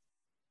 Like,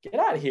 get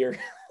out of here.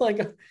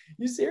 Like,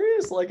 you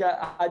serious? Like,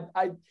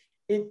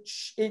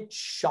 it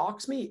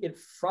shocks me. It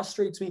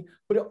frustrates me,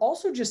 but it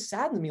also just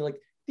saddens me. Like,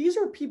 these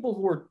are people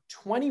who are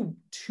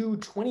 22,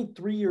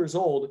 23 years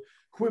old,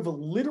 who have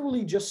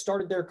literally just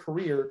started their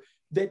career,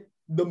 that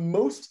the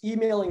most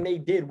emailing they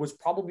did was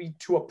probably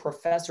to a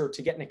professor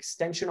to get an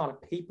extension on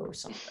a paper or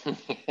something.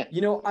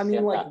 You know, I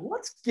mean, like,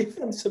 let's give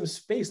them some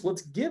space.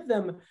 Let's give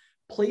them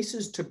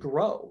places to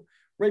grow.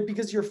 Right?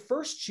 Because your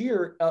first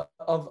year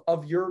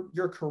of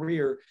your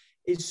career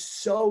is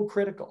so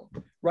critical,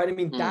 right? I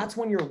mean, that's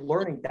when you're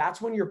learning. That's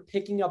when you're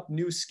picking up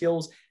new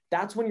skills.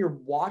 That's when you're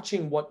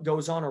watching what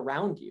goes on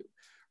around you,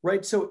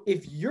 right? So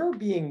if you're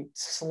being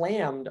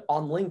slammed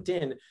on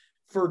LinkedIn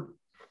for,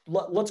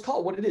 let's call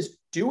it what it is,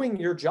 doing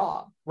your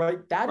job,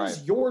 right? That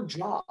is your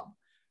job,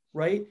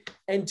 right?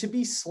 And to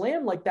be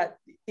slammed like that,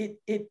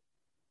 it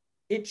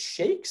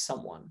shakes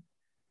someone,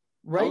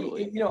 right?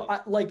 Totally. You know,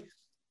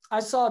 I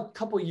saw a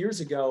couple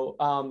years ago,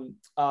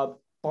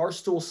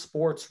 Barstool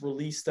Sports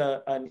released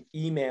an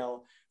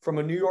email from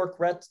a New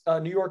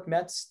York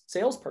Mets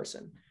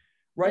salesperson,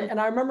 right? And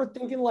I remember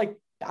thinking, like,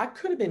 that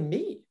could have been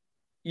me.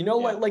 You know,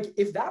 like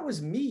if that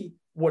was me,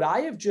 would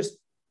I have just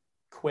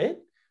quit?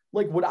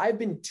 Like, would I have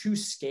been too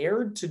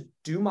scared to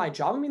do my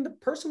job? I mean, the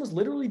person was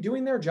literally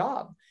doing their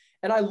job.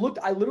 And I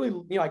literally,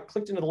 you know, I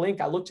clicked into the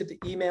link, I looked at the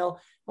email.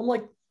 I'm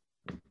like,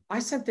 I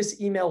sent this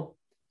email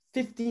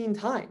 15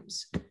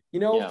 times, you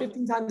know,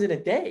 15 times in a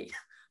day.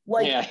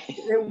 Like,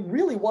 it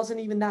really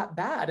wasn't even that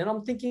bad. And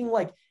I'm thinking,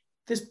 like,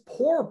 this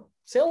poor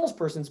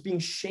salesperson's being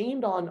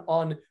shamed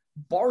on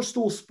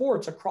Barstool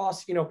Sports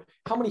across, you know,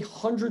 how many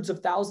hundreds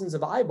of thousands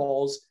of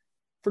eyeballs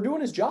for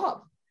doing his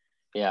job.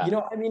 Yeah. You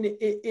know, I mean,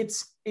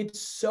 it's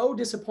so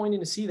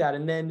disappointing to see that.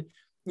 And then,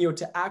 you know,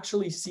 to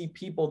actually see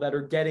people that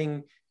are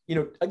getting, you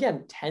know,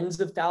 again, tens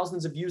of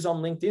thousands of views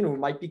on LinkedIn who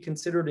might be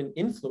considered an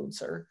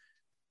influencer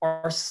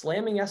are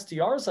slamming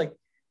SDRs. Like,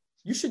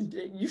 you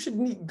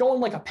should go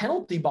in like a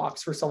penalty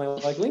box for something.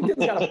 Like,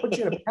 LinkedIn's got to put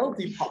you in a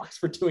penalty box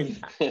for doing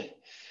that.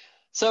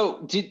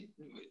 So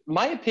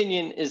my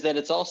opinion is that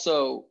it's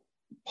also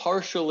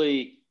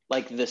partially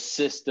like the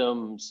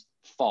system's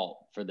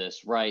fault for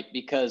this, right?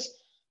 Because,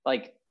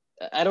 like,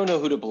 I don't know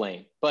who to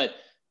blame, but,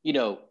 you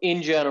know,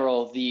 in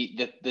general,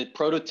 the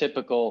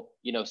prototypical,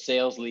 you know,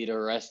 sales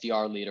leader or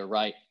SDR leader,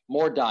 right?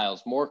 More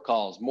dials, more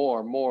calls,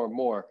 more,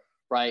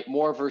 right?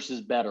 More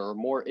versus better, or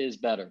more is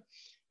better.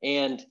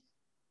 And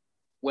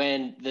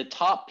when the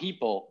top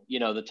people, you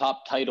know, the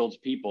top titled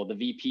people, the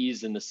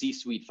VPs and the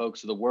C-suite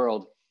folks of the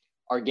world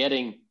are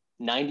getting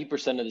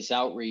 90% of this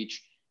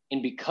outreach,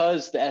 and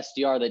because the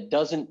SDR that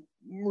doesn't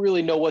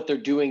really know what they're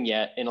doing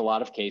yet in a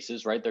lot of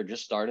cases, right? They're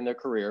just starting their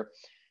career.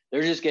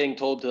 They're just getting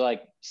told to,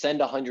 like, send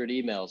 100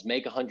 emails,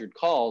 make 100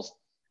 calls.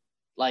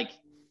 Like,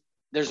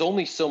 there's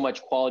only so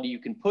much quality you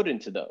can put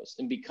into those.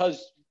 And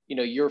because, you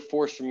know, you're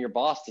forced from your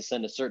boss to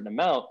send a certain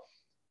amount,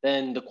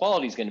 then the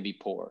quality is going to be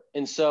poor.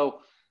 And so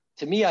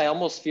to me, I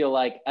almost feel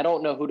like, I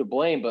don't know who to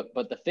blame,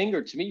 but the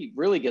finger to me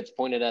really gets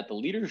pointed at the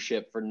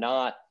leadership for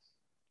not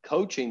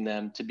coaching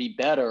them to be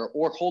better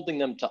or holding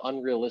them to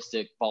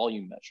unrealistic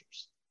volume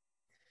measures.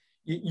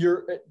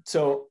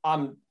 So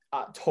I'm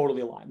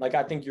totally aligned. Like,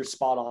 I think you're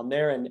spot on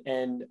there.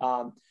 And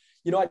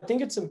you know, I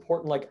think it's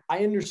important. Like,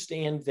 I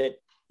understand that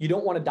you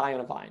don't want to die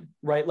on a vine,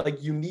 right?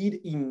 Like, you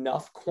need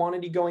enough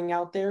quantity going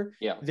out there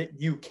that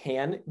you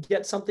can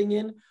get something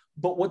in.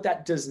 But what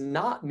that does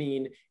not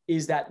mean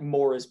is that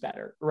more is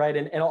better, right?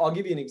 And I'll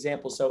give you an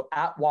example. So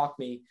at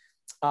WalkMe,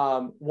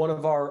 one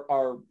of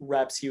our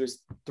reps, he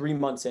was 3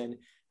 months in,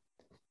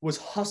 was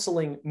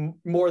hustling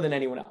more than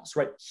anyone else,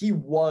 right? He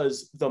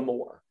was the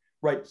more,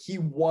 right? He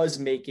was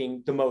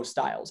making the most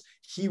dials.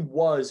 He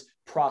was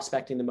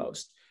prospecting the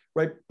most,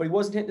 right? But he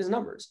wasn't hitting his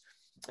numbers.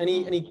 And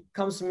he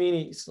comes to me and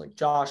he's like,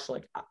 Josh,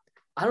 like,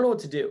 I don't know what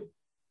to do.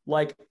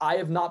 Like, I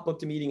have not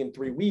booked a meeting in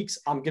 3 weeks.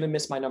 I'm going to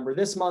miss my number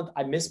this month.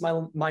 I missed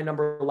my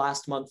number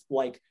last month.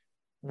 Like,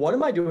 what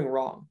am I doing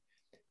wrong?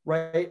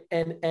 Right.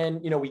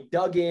 And, you know, we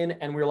dug in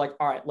and we were like,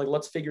 all right, like,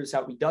 let's figure this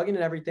out. We dug in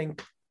and everything.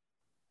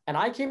 And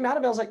I came out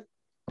of it. I was like,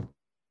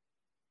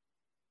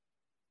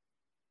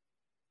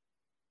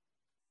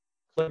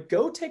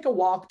 go take a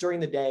walk during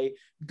the day,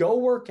 go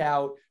work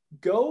out,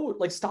 go,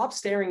 like, stop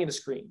staring at a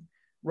screen,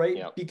 right?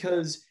 Yep.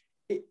 Because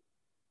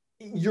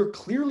you're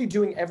clearly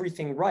doing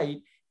everything right.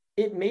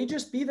 It may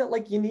just be that,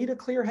 like, you need a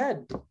clear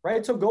head,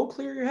 right? So go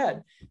clear your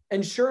head.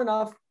 And sure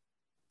enough,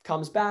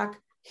 comes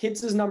back,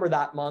 hits his number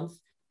that month.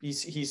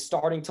 He's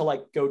starting to,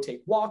 like, go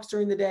take walks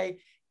during the day,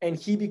 and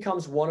he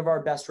becomes one of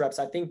our best reps.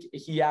 I think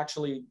he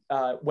actually,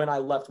 when I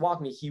left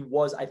WalkMe, he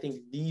was, I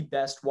think, the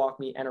best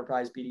WalkMe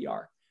enterprise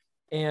BDR.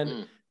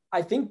 And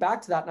I think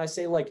back to that and I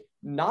say, like,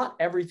 not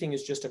everything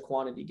is just a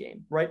quantity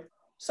game, right?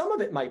 Some of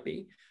it might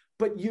be,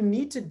 but you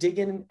need to dig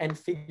in and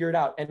figure it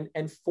out.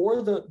 And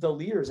for the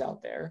leaders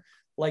out there,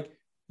 like,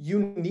 you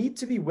need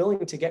to be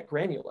willing to get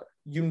granular.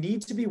 You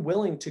need to be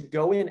willing to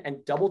go in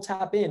and double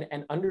tap in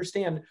and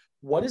understand,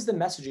 what is the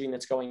messaging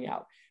that's going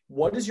out?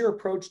 What is your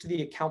approach to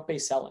the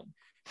account-based selling?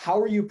 How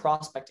are you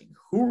prospecting?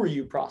 Who are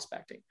you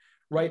prospecting?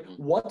 Right?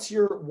 What's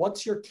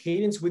your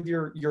cadence with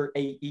your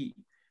AE?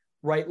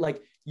 Right?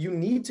 Like, you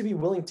need to be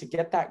willing to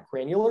get that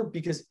granular,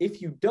 because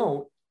if you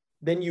don't,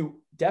 then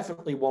you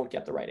definitely won't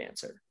get the right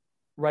answer.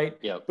 Right.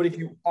 Yep. But if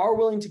you are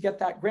willing to get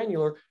that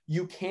granular,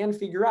 you can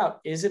figure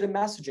out, is it a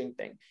messaging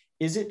thing?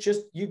 Is it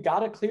just, you got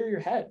to clear your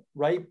head,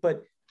 right?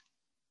 But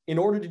in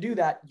order to do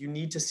that, you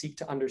need to seek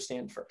to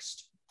understand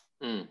first.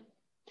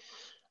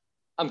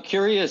 I'm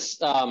curious,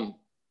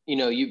 you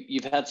know,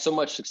 you've had so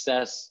much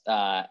success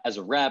as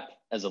a rep,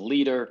 as a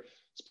leader,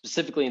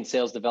 specifically in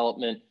sales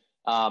development.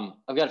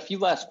 I've got a few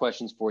last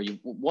questions for you.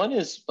 One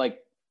is, like,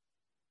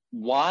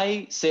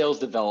 why sales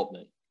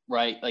development,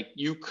 right? Like,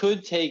 you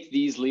could take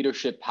these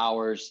leadership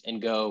powers and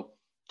go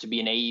to be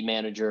an AE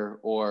manager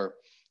or,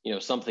 you know,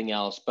 something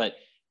else. But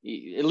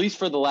at least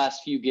for the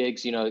last few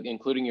gigs, you know,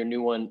 including your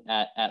new one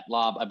at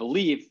Lob, I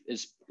believe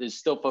is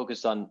still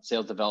focused on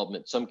sales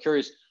development. So I'm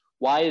curious,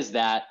 why is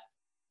that?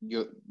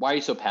 why are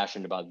you so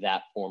passionate about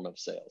that form of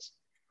sales?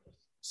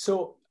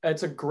 So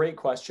it's a great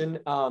question.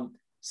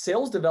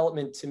 Sales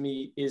development to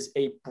me is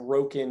a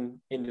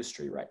broken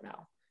industry right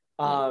now.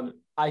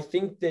 I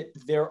think that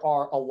there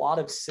are a lot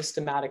of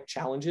systematic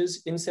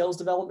challenges in sales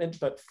development,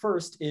 but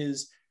first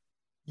is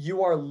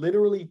you are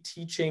literally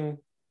teaching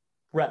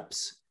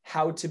reps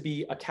how to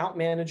be account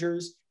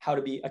managers, how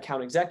to be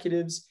account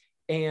executives.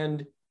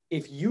 And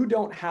if you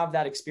don't have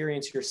that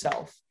experience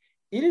yourself,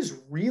 it is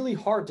really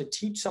hard to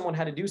teach someone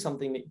how to do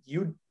something that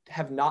you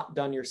have not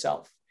done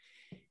yourself.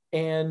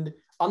 And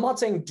I'm not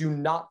saying do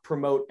not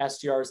promote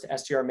SDRs to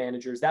SDR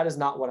managers. That is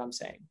not what I'm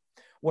saying.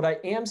 What I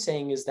am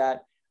saying is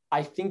that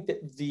I think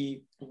that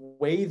the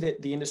way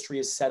that the industry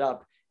is set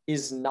up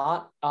is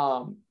not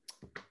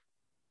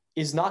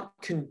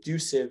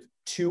conducive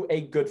to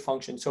a good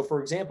function. So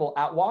for example,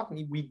 at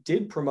WalkMe, we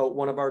did promote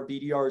one of our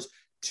BDRs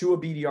to a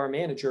BDR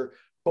manager,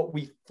 but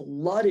we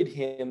flooded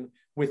him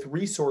with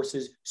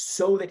resources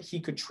so that he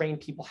could train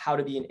people how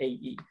to be an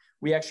AE.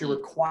 We actually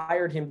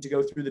required him to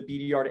go through the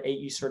BDR to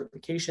AE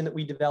certification that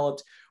we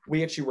developed.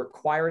 We actually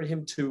required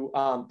him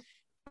to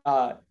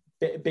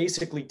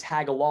basically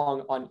tag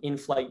along on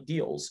in-flight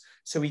deals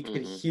so he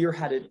could hear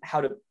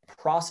how to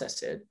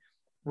process it,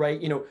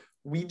 right?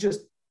 We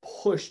just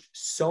pushed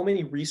so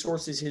many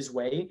resources his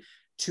way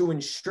to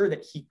ensure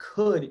that he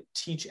could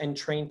teach and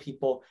train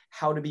people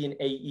how to be an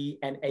AE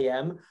and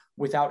AM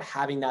without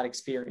having that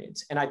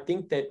experience. And I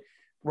think that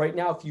right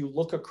now, if you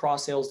look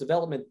across sales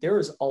development, there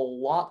is a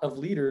lot of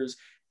leaders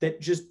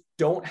that just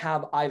don't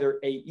have either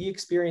AE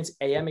experience,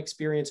 AM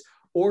experience,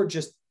 or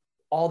just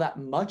all that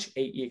much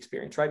AE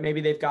experience, right?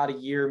 Maybe they've got a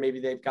year, maybe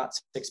they've got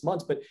 6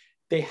 months, but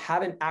they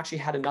haven't actually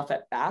had enough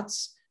at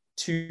bats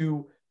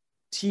to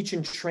teach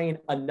and train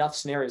enough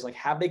scenarios. Like,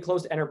 have they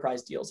closed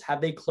enterprise deals?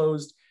 Have they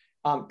closed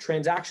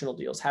transactional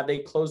deals? Have they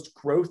closed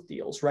growth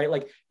deals, right?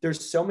 Like,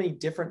 there's so many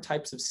different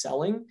types of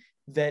selling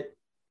that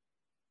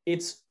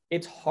it's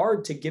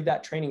hard to give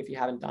that training if you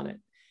haven't done it.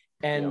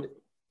 And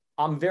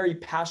I'm very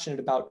passionate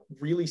about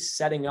really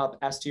setting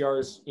up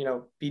SDRs,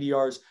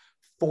 BDRs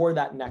for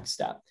that next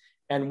step.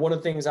 And one of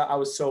the things I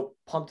was so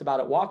pumped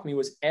about at WalkMe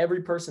was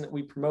every person that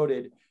we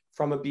promoted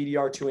from a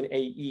BDR to an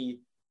AE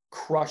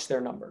crushed their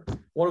number.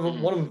 One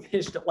of them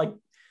pitched like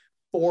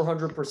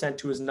 400%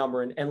 to his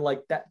number. And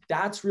like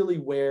that's really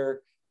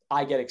where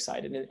I get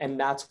excited. And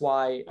that's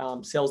why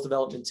sales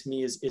development to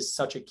me is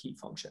such a key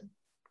function.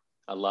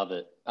 I love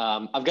it.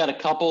 I've got a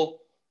couple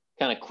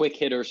kind of quick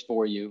hitters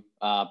for you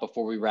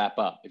before we wrap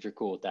up, if you're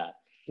cool with that.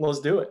 Let's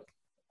do it.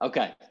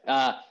 Okay.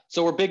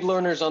 So we're big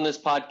learners on this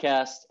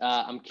podcast.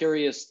 I'm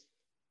curious,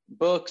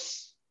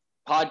 books,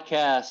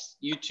 podcasts,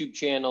 YouTube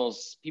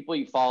channels, people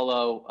you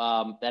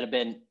follow that have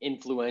been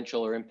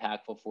influential or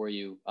impactful for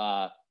you.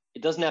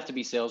 It doesn't have to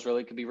be sales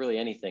really. It could be really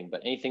anything,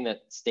 but anything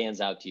that stands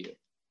out to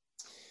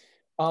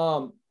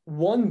you.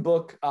 One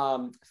book,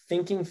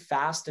 Thinking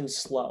Fast and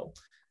Slow.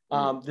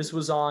 This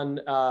was on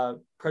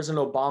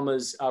President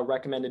Obama's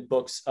recommended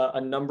books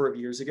a number of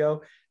years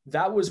ago.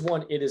 That was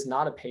one. It is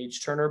not a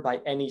page turner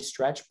by any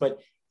stretch,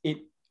 but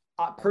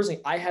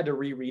personally, I had to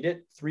reread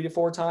it 3 to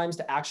 4 times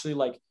to actually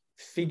like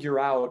figure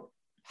out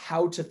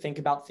how to think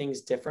about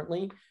things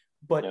differently.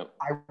 But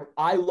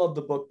I love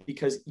the book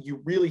because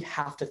you really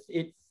have to,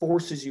 it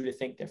forces you to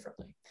think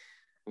differently.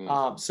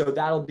 So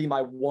that'll be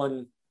my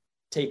one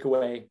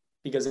takeaway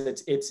because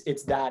it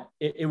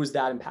was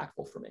that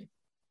impactful for me.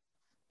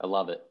 I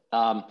love it.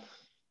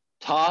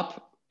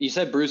 You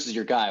said Bruce is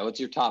your guy. What's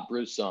your top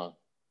Bruce song?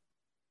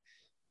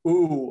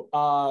 Ooh,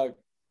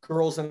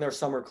 Girls in Their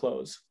Summer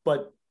Clothes,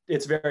 but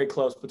it's very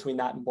close between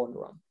that and Born to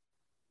Run.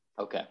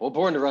 Okay. Well,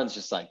 Born to Run's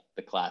just like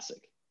the classic.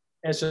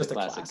 It's just a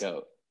classic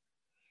goat.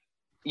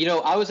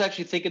 I was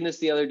actually thinking this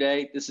the other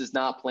day. This is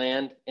not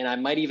planned, and I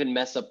might even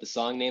mess up the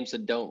song name, so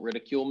don't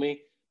ridicule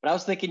me. But I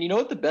was thinking, you know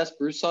what the best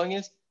Bruce song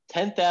is?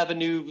 10th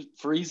Avenue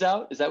Freeze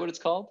Out. Is that what it's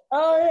called?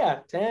 Oh, yeah.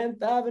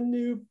 10th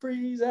Avenue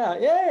Freeze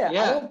Out. Yeah.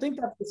 I don't think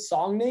that's the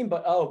song name,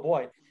 but oh,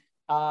 boy.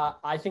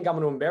 I think I'm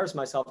going to embarrass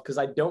myself because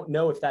I don't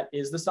know if that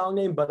is the song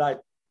name, but I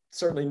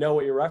certainly know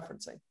what you're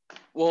referencing.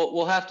 Well,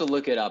 we'll have to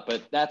look it up,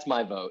 but that's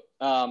my vote.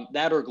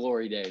 That or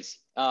Glory Days.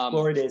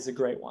 Glory Days is a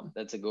great one.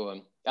 That's a good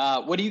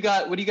one. What do you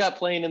got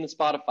playing in the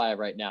Spotify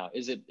right now?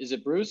 Is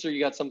it Bruce or you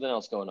got something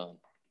else going on?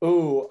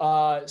 Ooh,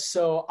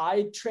 so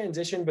I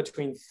transitioned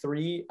between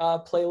 3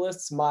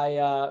 playlists.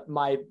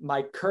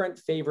 My current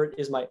favorite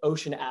is my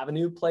Ocean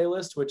Avenue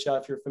playlist, which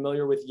if you're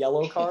familiar with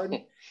Yellow Card,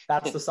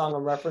 that's the song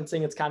I'm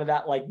referencing. It's kind of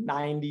that like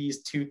 90s,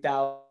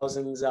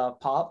 2000s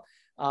pop.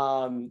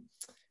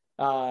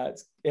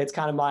 It's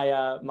kind of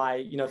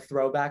my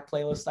throwback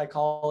playlist, I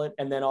call it.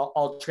 And then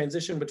I'll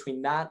transition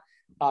between that,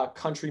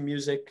 country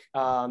music,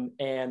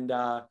 and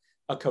a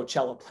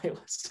Coachella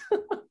playlist.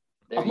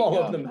 I'm all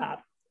over the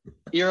map.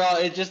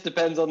 It just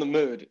depends on the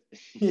mood.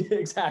 Yeah,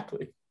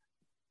 exactly.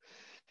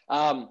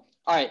 All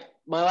right.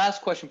 My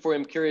last question for you,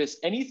 I'm curious,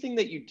 anything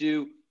that you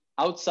do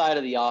outside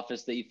of the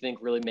office that you think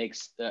really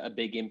makes a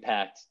big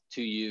impact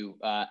to you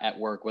at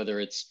work, whether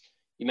it's,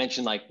 you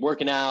mentioned like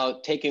working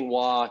out, taking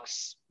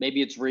walks,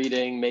 maybe it's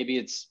reading, maybe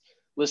it's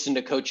listen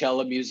to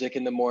Coachella music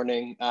in the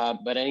morning.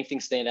 But anything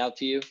stand out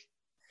to you?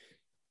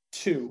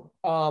 Two.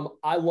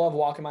 I love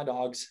walking my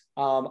dogs.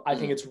 I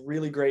think it's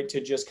really great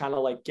to just kind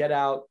of like get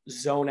out,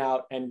 zone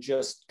out, and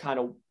just kind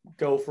of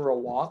go for a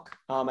walk.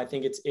 I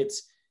think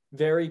it's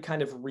very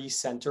kind of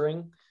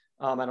recentering.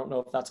 I don't know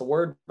if that's a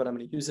word, but I'm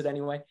going to use it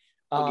anyway.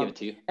 I'll give it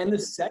to you. And the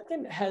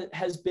second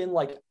has been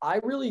like, I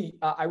really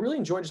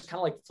enjoy just kind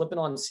of like flipping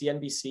on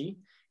CNBC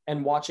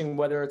and watching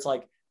whether it's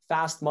like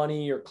Fast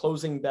Money or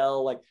Closing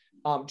Bell, like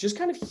just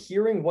kind of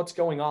hearing what's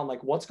going on,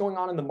 like what's going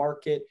on in the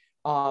market.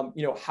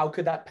 How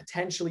could that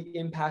potentially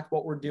impact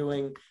what we're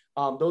doing?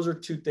 Those are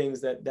two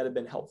things that have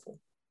been helpful.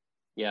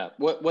 Yeah.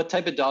 What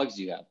type of dogs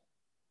do you have?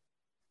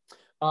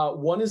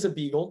 One is a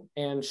beagle,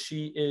 and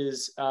she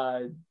is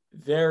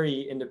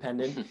very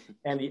independent.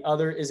 And the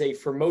other is a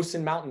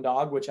Formosan mountain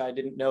dog, which I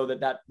didn't know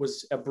that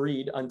was a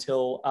breed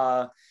until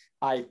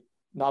I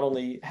not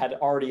only had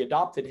already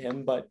adopted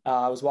him, but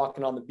I was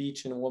walking on the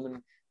beach and a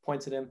woman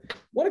points at him.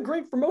 What a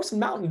great Formosan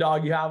mountain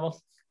dog you have.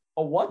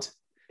 A what?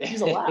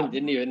 He's a lab.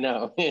 Didn't even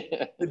know.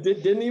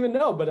 Didn't even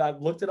know, but I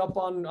looked it up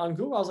on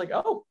Google. I was like,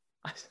 oh,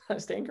 I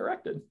stand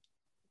corrected.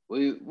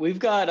 We've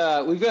got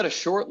a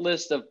short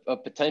list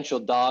of potential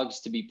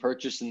dogs to be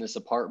purchased in this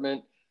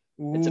apartment.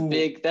 Ooh.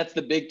 That's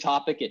the big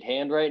topic at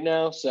hand right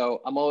now.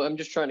 So I'm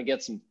just trying to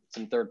get some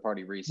third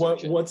party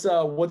research.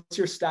 What's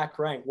your stack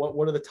rank?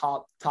 What are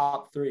the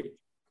top three?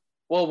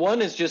 Well,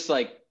 one is just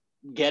like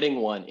getting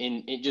one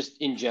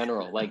in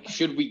general. Like,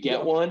 should we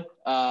get one?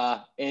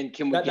 And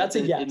can we get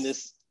it in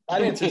this?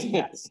 That answers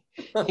yes.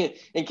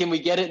 And can we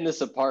get it in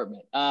this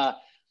apartment?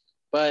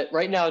 But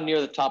right now,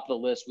 near the top of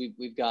the list,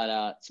 we've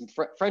got some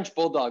French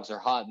bulldogs are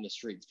hot in the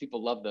streets.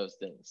 People love those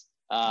things.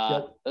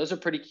 Those are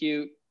pretty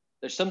cute.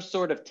 There's some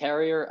sort of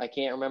terrier. I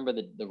can't remember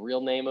the real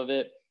name of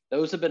it.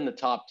 Those have been the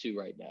top two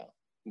right now.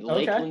 The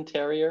Lakeland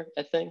Terrier,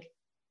 I think.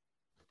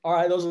 All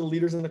right, those are the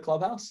leaders in the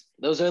clubhouse.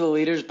 Those are the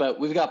leaders, but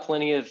we got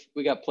plenty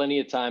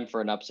of time for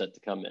an upset to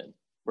come in.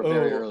 We're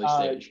very early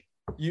stage.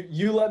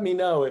 You let me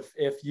know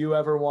if you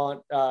ever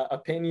want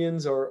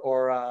opinions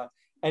or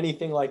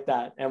anything like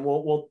that, and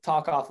we'll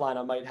talk offline.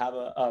 I might have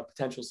a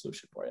potential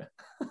solution for you.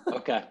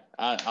 Okay,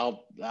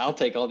 I'll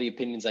take all the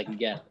opinions I can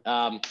get.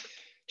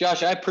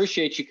 Josh, I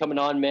appreciate you coming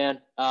on, man.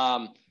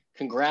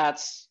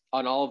 Congrats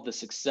on all of the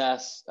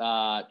success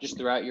just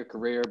throughout your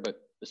career,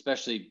 but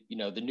especially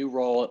the new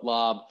role at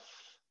Lob,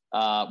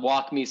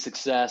 Walk Me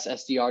success,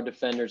 SDR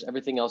Defenders,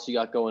 everything else you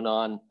got going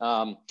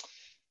on.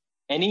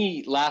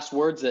 Any last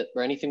words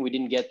or anything we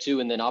didn't get to,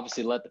 and then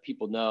obviously let the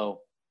people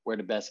know where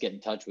to best get in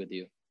touch with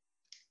you.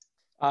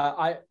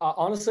 I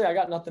honestly, I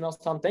got nothing else,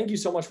 Tom. Thank you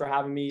so much for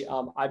having me.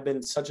 I've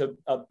been such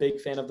a big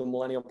fan of the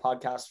Millennial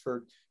Podcast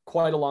for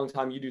quite a long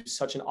time. You do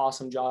such an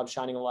awesome job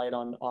shining a light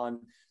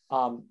on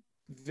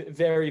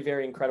very,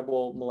 very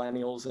incredible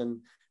millennials,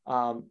 and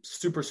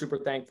super, super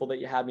thankful that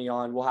you had me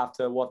on. We'll have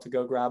to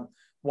go grab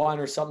wine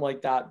or something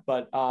like that.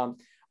 But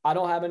I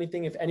don't have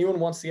anything. If anyone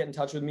wants to get in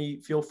touch with me,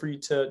 feel free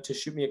to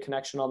shoot me a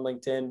connection on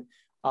LinkedIn.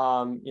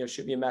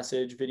 Shoot me a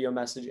message, video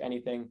message,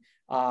 anything.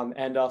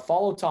 And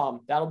follow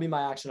Tom. That'll be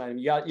my action item.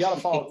 You got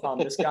to follow Tom.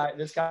 This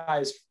guy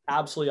is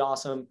absolutely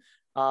awesome.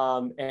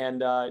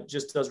 And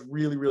just does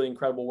really, really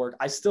incredible work.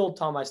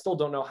 Tom, I still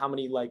don't know how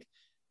many,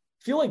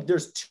 feel like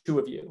there's two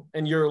of you,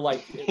 and you're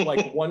like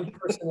one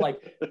person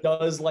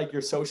does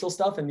your social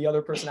stuff and the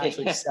other person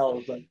actually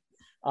sells. But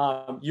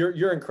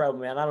you're incredible,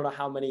 man. I don't know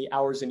how many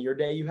hours in your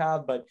day you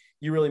have, but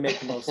you really make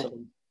the most of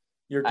them.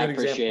 You're a good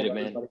example. I appreciate it,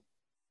 man.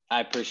 I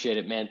appreciate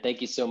it, man.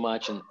 Thank you so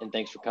much. And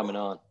thanks for coming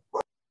on.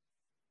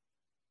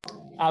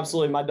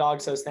 Absolutely. My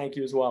dog says thank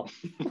you as well.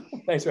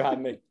 Thanks for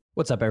having me.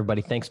 What's up,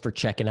 everybody? Thanks for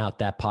checking out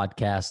that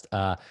podcast.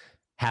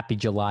 Happy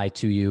July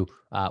to you.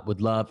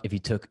 Would love if you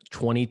took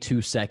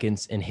 22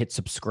 seconds and hit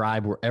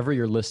subscribe wherever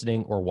you're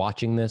listening or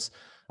watching this.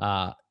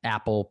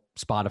 Apple,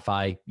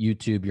 Spotify,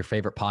 YouTube, your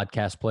favorite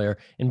podcast player.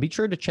 And be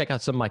sure to check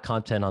out some of my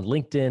content on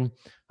LinkedIn.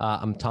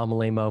 I'm Tom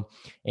Alemo.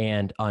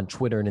 And on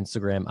Twitter and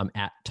Instagram, I'm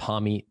at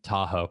Tommy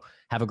Tahoe.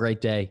 Have a great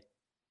day.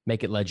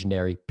 Make it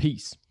legendary.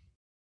 Peace.